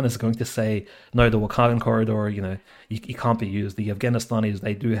 No one is going to say, no, the Wakhan corridor, you can't be used. The Afghanistanis,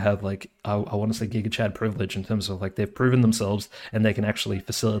 they do have I want to say Giga Chad privilege in terms of they've proven themselves and they can actually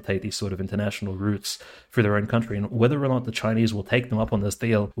facilitate these sort of international routes for their own country. And whether or not the Chinese will take them up on this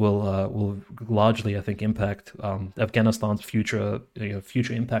deal will largely, I think, impact Afghanistan's future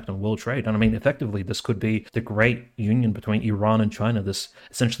impact on world trade. And I mean, effectively, this could be the great union between Iran and China. This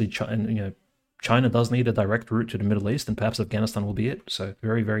essentially, China does need a direct route to the Middle East, and perhaps Afghanistan will be it. So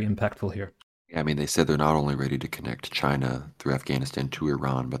very, very impactful here. Yeah, I mean, they said they're not only ready to connect China through Afghanistan to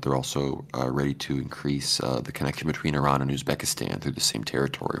Iran, but they're also ready to increase the connection between Iran and Uzbekistan through the same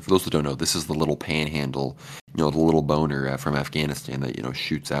territory. For those that don't know, this is the little panhandle, the little boner from Afghanistan that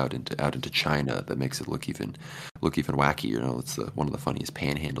shoots out into China that makes it look even wacky. It's one of the funniest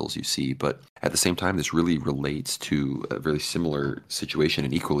panhandles you see. But at the same time, this really relates to a very similar situation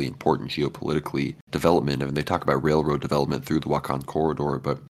and equally important geopolitically development. I mean, they talk about railroad development through the Wakhan corridor,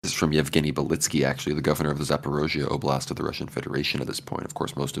 but This is from Yevgeny Belitsky, actually, the governor of the Zaporozhye Oblast of the Russian Federation at this point. Of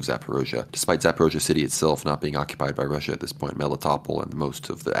course, most of Zaporozhye, despite Zaporozhye city itself not being occupied by Russia at this point, Melitopol and most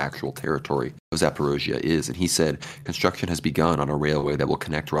of the actual territory of Zaporozhye is. And he said, construction has begun on a railway that will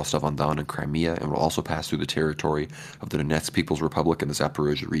connect Rostov-on-Don and Crimea and will also pass through the territory of the Donetsk People's Republic and the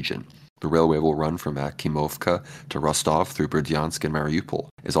Zaporozhye region. The railway will run from Akimovka to Rostov through Berdyansk and Mariupol.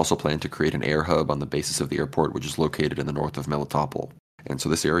 It is also planned to create an air hub on the basis of the airport, which is located in the north of Melitopol. And so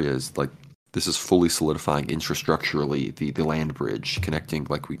this area is this is fully solidifying infrastructurally the land bridge connecting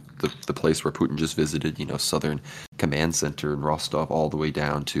the place where Putin just visited, southern command center in Rostov all the way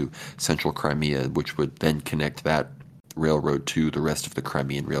down to central Crimea, which would then connect that railroad to the rest of the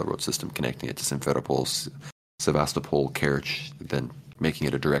Crimean railroad system, connecting it to Simferopol, Sevastopol, Kerch, then making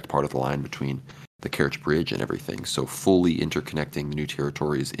it a direct part of the line between the Kerch Bridge and everything. So fully interconnecting the new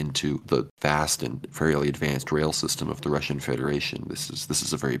territories into the vast and fairly advanced rail system of the Russian Federation. This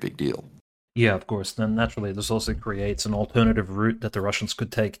is a very big deal. Yeah, of course. Then naturally, this also creates an alternative route that the Russians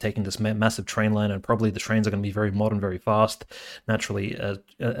could take, taking this massive train line, and probably the trains are going to be very modern, very fast. Naturally, as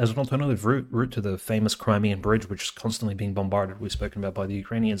an alternative route to the famous Crimean Bridge, which is constantly being bombarded, we've spoken about by the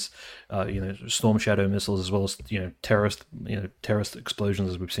Ukrainians, Storm Shadow missiles, as well as terrorist explosions,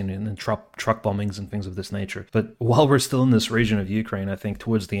 as we've seen in truck bombings and things of this nature. But while we're still in this region of Ukraine, I think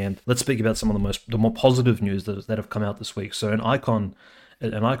towards the end, let's speak about some of the more positive news that have come out this week. So an icon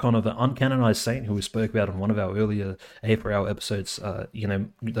of an uncanonized saint who we spoke about in one of our earlier A4 episodes,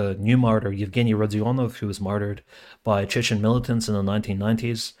 the new martyr Yevgeny Rodionov, who was martyred by Chechen militants in the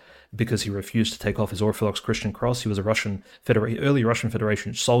 1990s because he refused to take off his Orthodox Christian cross. He was a early Russian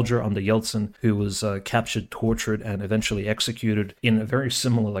Federation soldier under Yeltsin who was captured, tortured, and eventually executed in a very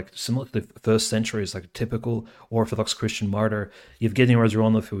similar to the first century as like a typical Orthodox Christian martyr. Yevgeny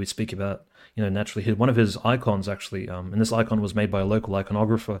Rodionov, who we speak about, naturally, one of his icons actually, and this icon was made by a local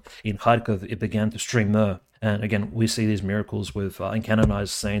iconographer in Kharkov, it began to stream myrrh. And again, we see these miracles with uncanonized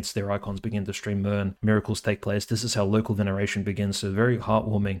saints. Their icons begin to stream myrrh and miracles take place. This is how local veneration begins. So very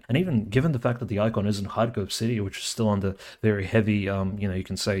heartwarming. And even given the fact that the icon is in Kharkov city, which is still under very heavy, you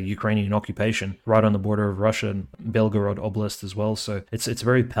can say Ukrainian occupation, right on the border of Russia and Belgorod Oblast as well. So it's a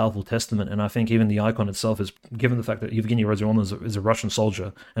very powerful testament. And I think even the icon itself is, given the fact that Yevgeny Rodionov is a Russian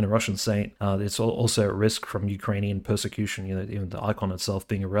soldier and a Russian saint, it's also at risk from Ukrainian persecution, even the icon itself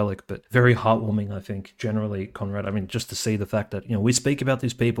being a relic. But very heartwarming, I think, generally, Conrad. I mean, just to see the fact that, we speak about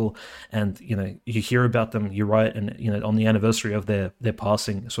these people and, you hear about them, you write, and, on the anniversary of their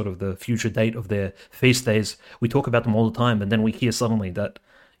passing, sort of the future date of their feast days, we talk about them all the time. And then we hear suddenly that,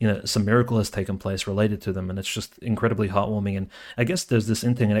 some miracle has taken place related to them. And it's just incredibly heartwarming. And I guess there's this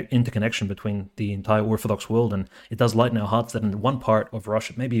interconnection between the entire Orthodox world. And it does lighten our hearts that in one part of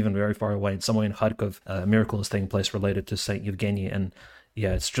Russia, maybe even very far away, somewhere in Kharkov, a miracle is taking place related to Saint Yevgeny. And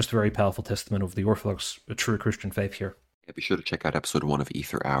yeah, it's just a very powerful testament of the Orthodox, true Christian faith here. Yeah, be sure to check out episode 1 of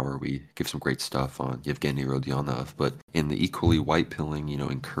Ether Hour. We give some great stuff on Yevgeny Rodionov. But in the equally white-pilling,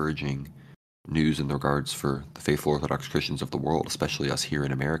 encouraging news in regards for the faithful Orthodox Christians of the world, especially us here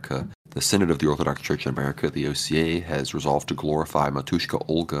in America, the Synod of the Orthodox Church in America, the OCA, has resolved to glorify Matushka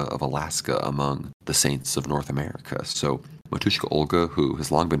Olga of Alaska among the saints of North America. So Matushka Olga, who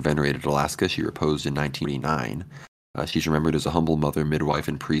has long been venerated in Alaska, she reposed in 1989. She's remembered as a humble mother, midwife,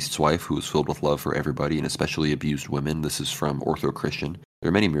 and priest's wife who was filled with love for everybody and especially abused women. This is from Ortho Christian. There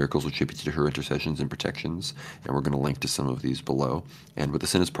are many miracles attributed to her intercessions and protections, and we're going to link to some of these below. And with the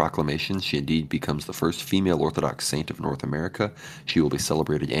Synod's proclamation, she indeed becomes the first female Orthodox saint of North America. She will be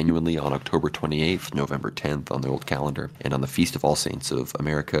celebrated annually on October 28th, November 10th on the old calendar, and on the Feast of All Saints of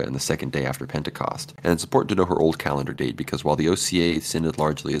America and the second day after Pentecost. And it's important to know her old calendar date because while the OCA Synod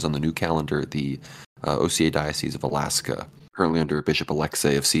largely is on the new calendar, the OCA Diocese of Alaska, currently under Bishop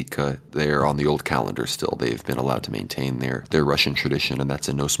Alexei of Sitka, they're on the old calendar still. They've been allowed to maintain their Russian tradition, and that's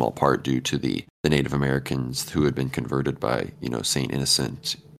in no small part due to the Native Americans who had been converted by, St.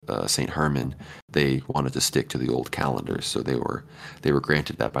 Innocent, St. Herman. They wanted to stick to the old calendar, so they were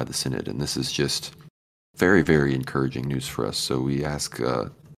granted that by the Synod, and this is just very, very encouraging news for us. So we ask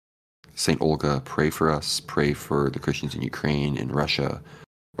St. Olga, pray for us, pray for the Christians in Ukraine, in Russia,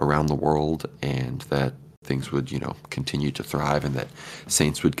 around the world, and that things would, continue to thrive, and that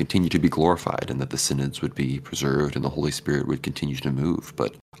saints would continue to be glorified, and that the synods would be preserved, and the Holy Spirit would continue to move.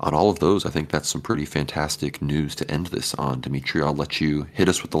 But on all of those, I think that's some pretty fantastic news to end this on. Dimitri, I'll let you hit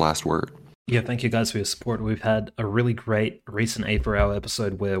us with the last word. Yeah, thank you guys for your support. We've had a really great recent A4 Hour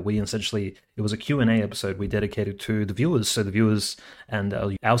episode where we essentially, it was a Q&A episode we dedicated to the viewers. So the viewers and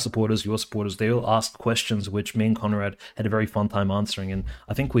our supporters, your supporters, they all asked questions which me and Conrad had a very fun time answering. And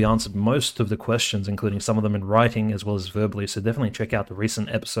I think we answered most of the questions, including some of them in writing as well as verbally. So definitely check out the recent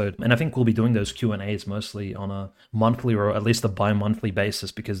episode. And I think we'll be doing those Q&As mostly on a monthly or at least a bi-monthly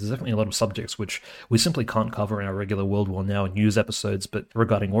basis, because there's definitely a lot of subjects which we simply can't cover in our regular World War Now news episodes, but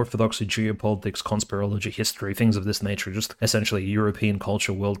regarding orthodoxy, geopolitics, conspirology, history, things of this nature, just essentially European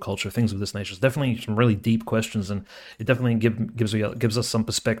culture, world culture, things of this nature. It's definitely some really deep questions, and it definitely gives us some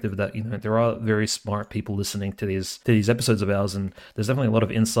perspective that, you know, there are very smart people listening to these episodes of ours, and there's definitely a lot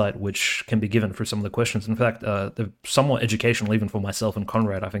of insight which can be given through some of the questions. In fact, they're somewhat educational even for myself and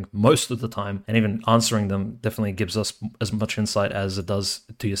Conrad, I think, most of the time, and even answering them definitely gives us as much insight as it does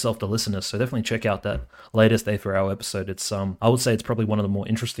to yourself, the listeners. So definitely check out that latest A4 Hour episode. It's I would say it's probably one of the more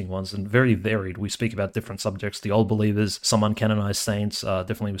interesting ones and very varied. We speak about different subjects, the old believers, some uncanonized saints.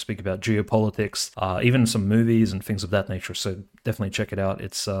 Definitely we speak about geopolitics, even some movies and things of that nature. So definitely check it out.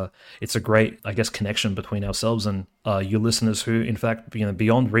 It's a great, I guess, connection between ourselves and you listeners who, in fact, you know,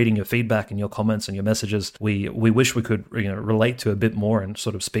 beyond reading your feedback and your comments and your messages, we wish we could, you know, relate to a bit more and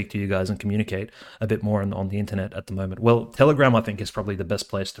sort of speak to you guys and communicate a bit more on the internet at the moment. Well, Telegram, I think, is probably the best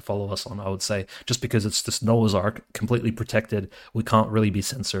place to follow us on, I would say, just because it's this Noah's Ark, completely protected. We can't really be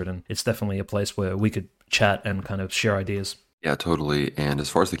censored, and it's definitely a place where we could chat and kind of share ideas. Yeah, totally. And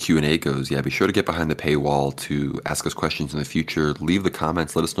as far as the Q&A goes, yeah, be sure to get behind the paywall to ask us questions in the future. Leave the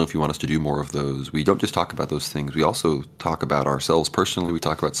comments. Let us know if you want us to do more of those. We don't just talk about those things. We also talk about ourselves personally. We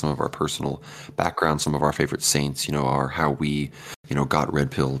talk about some of our personal background, some of our favorite saints, you know, how we, you know, got red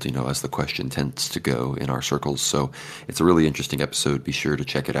pilled, you know, as the question tends to go in our circles. So it's a really interesting episode. Be sure to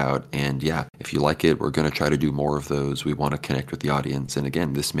check it out. And yeah, if you like it, we're going to try to do more of those. We want to connect with the audience. And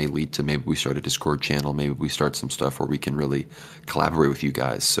again, this may lead to maybe we start a Discord channel. Maybe we start some stuff where we can really collaborate with you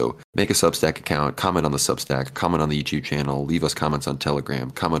guys. So make a Substack account, comment on the Substack, comment on the YouTube channel, leave us comments on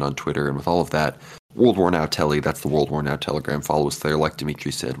Telegram, comment on Twitter, and with all of that, World War Now Telly, that's the World War Now Telegram. Follow us there. Like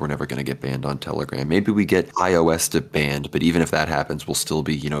Dimitri said, we're never going to get banned on Telegram. Maybe we get iOS to banned, but even if that happens, we'll still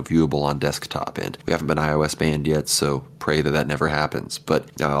be, you know, viewable on desktop. And we haven't been iOS banned yet, so pray that that never happens. But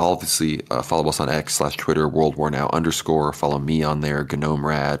obviously, follow us on X/Twitter, World War Now _. Follow me on there, Gnome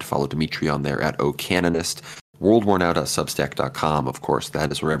Rad. Follow Dimitri on there at OCanonist. worldwarnow.substack.com, of course,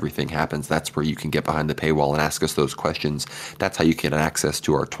 that is where everything happens. That's where you can get behind the paywall and ask us those questions. That's how you get access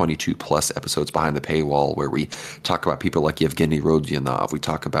to our 22 plus episodes behind the paywall, where we talk about people like Yevgeny Rodionov. We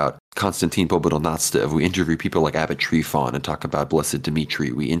talk about Konstantin Pobedonostsev. We interview people like Abbot Trifon and talk about Blessed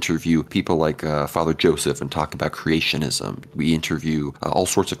Dimitri. We interview people like Father Joseph and talk about creationism. We interview all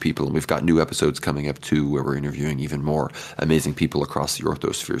sorts of people, and we've got new episodes coming up too where we're interviewing even more amazing people across the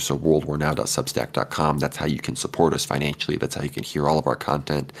orthosphere. So worldwarnow.substack.com, that's how you can support us financially. That's how you can hear all of our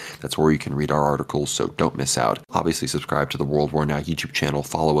content. That's where you can read our articles, so don't miss out. Obviously, subscribe to the World War Now YouTube channel.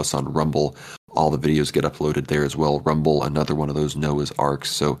 Follow us on Rumble. All the videos get uploaded there as well. Rumble, another one of those Noah's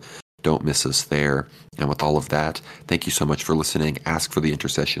Arks, so don't miss us there. And with all of that, thank you so much for listening. Ask for the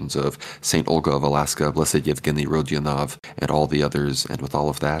intercessions of St. Olga of Alaska, Blessed Yevgeny Rodionov, and all the others. And with all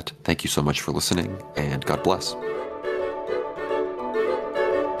of that, thank you so much for listening, and God bless.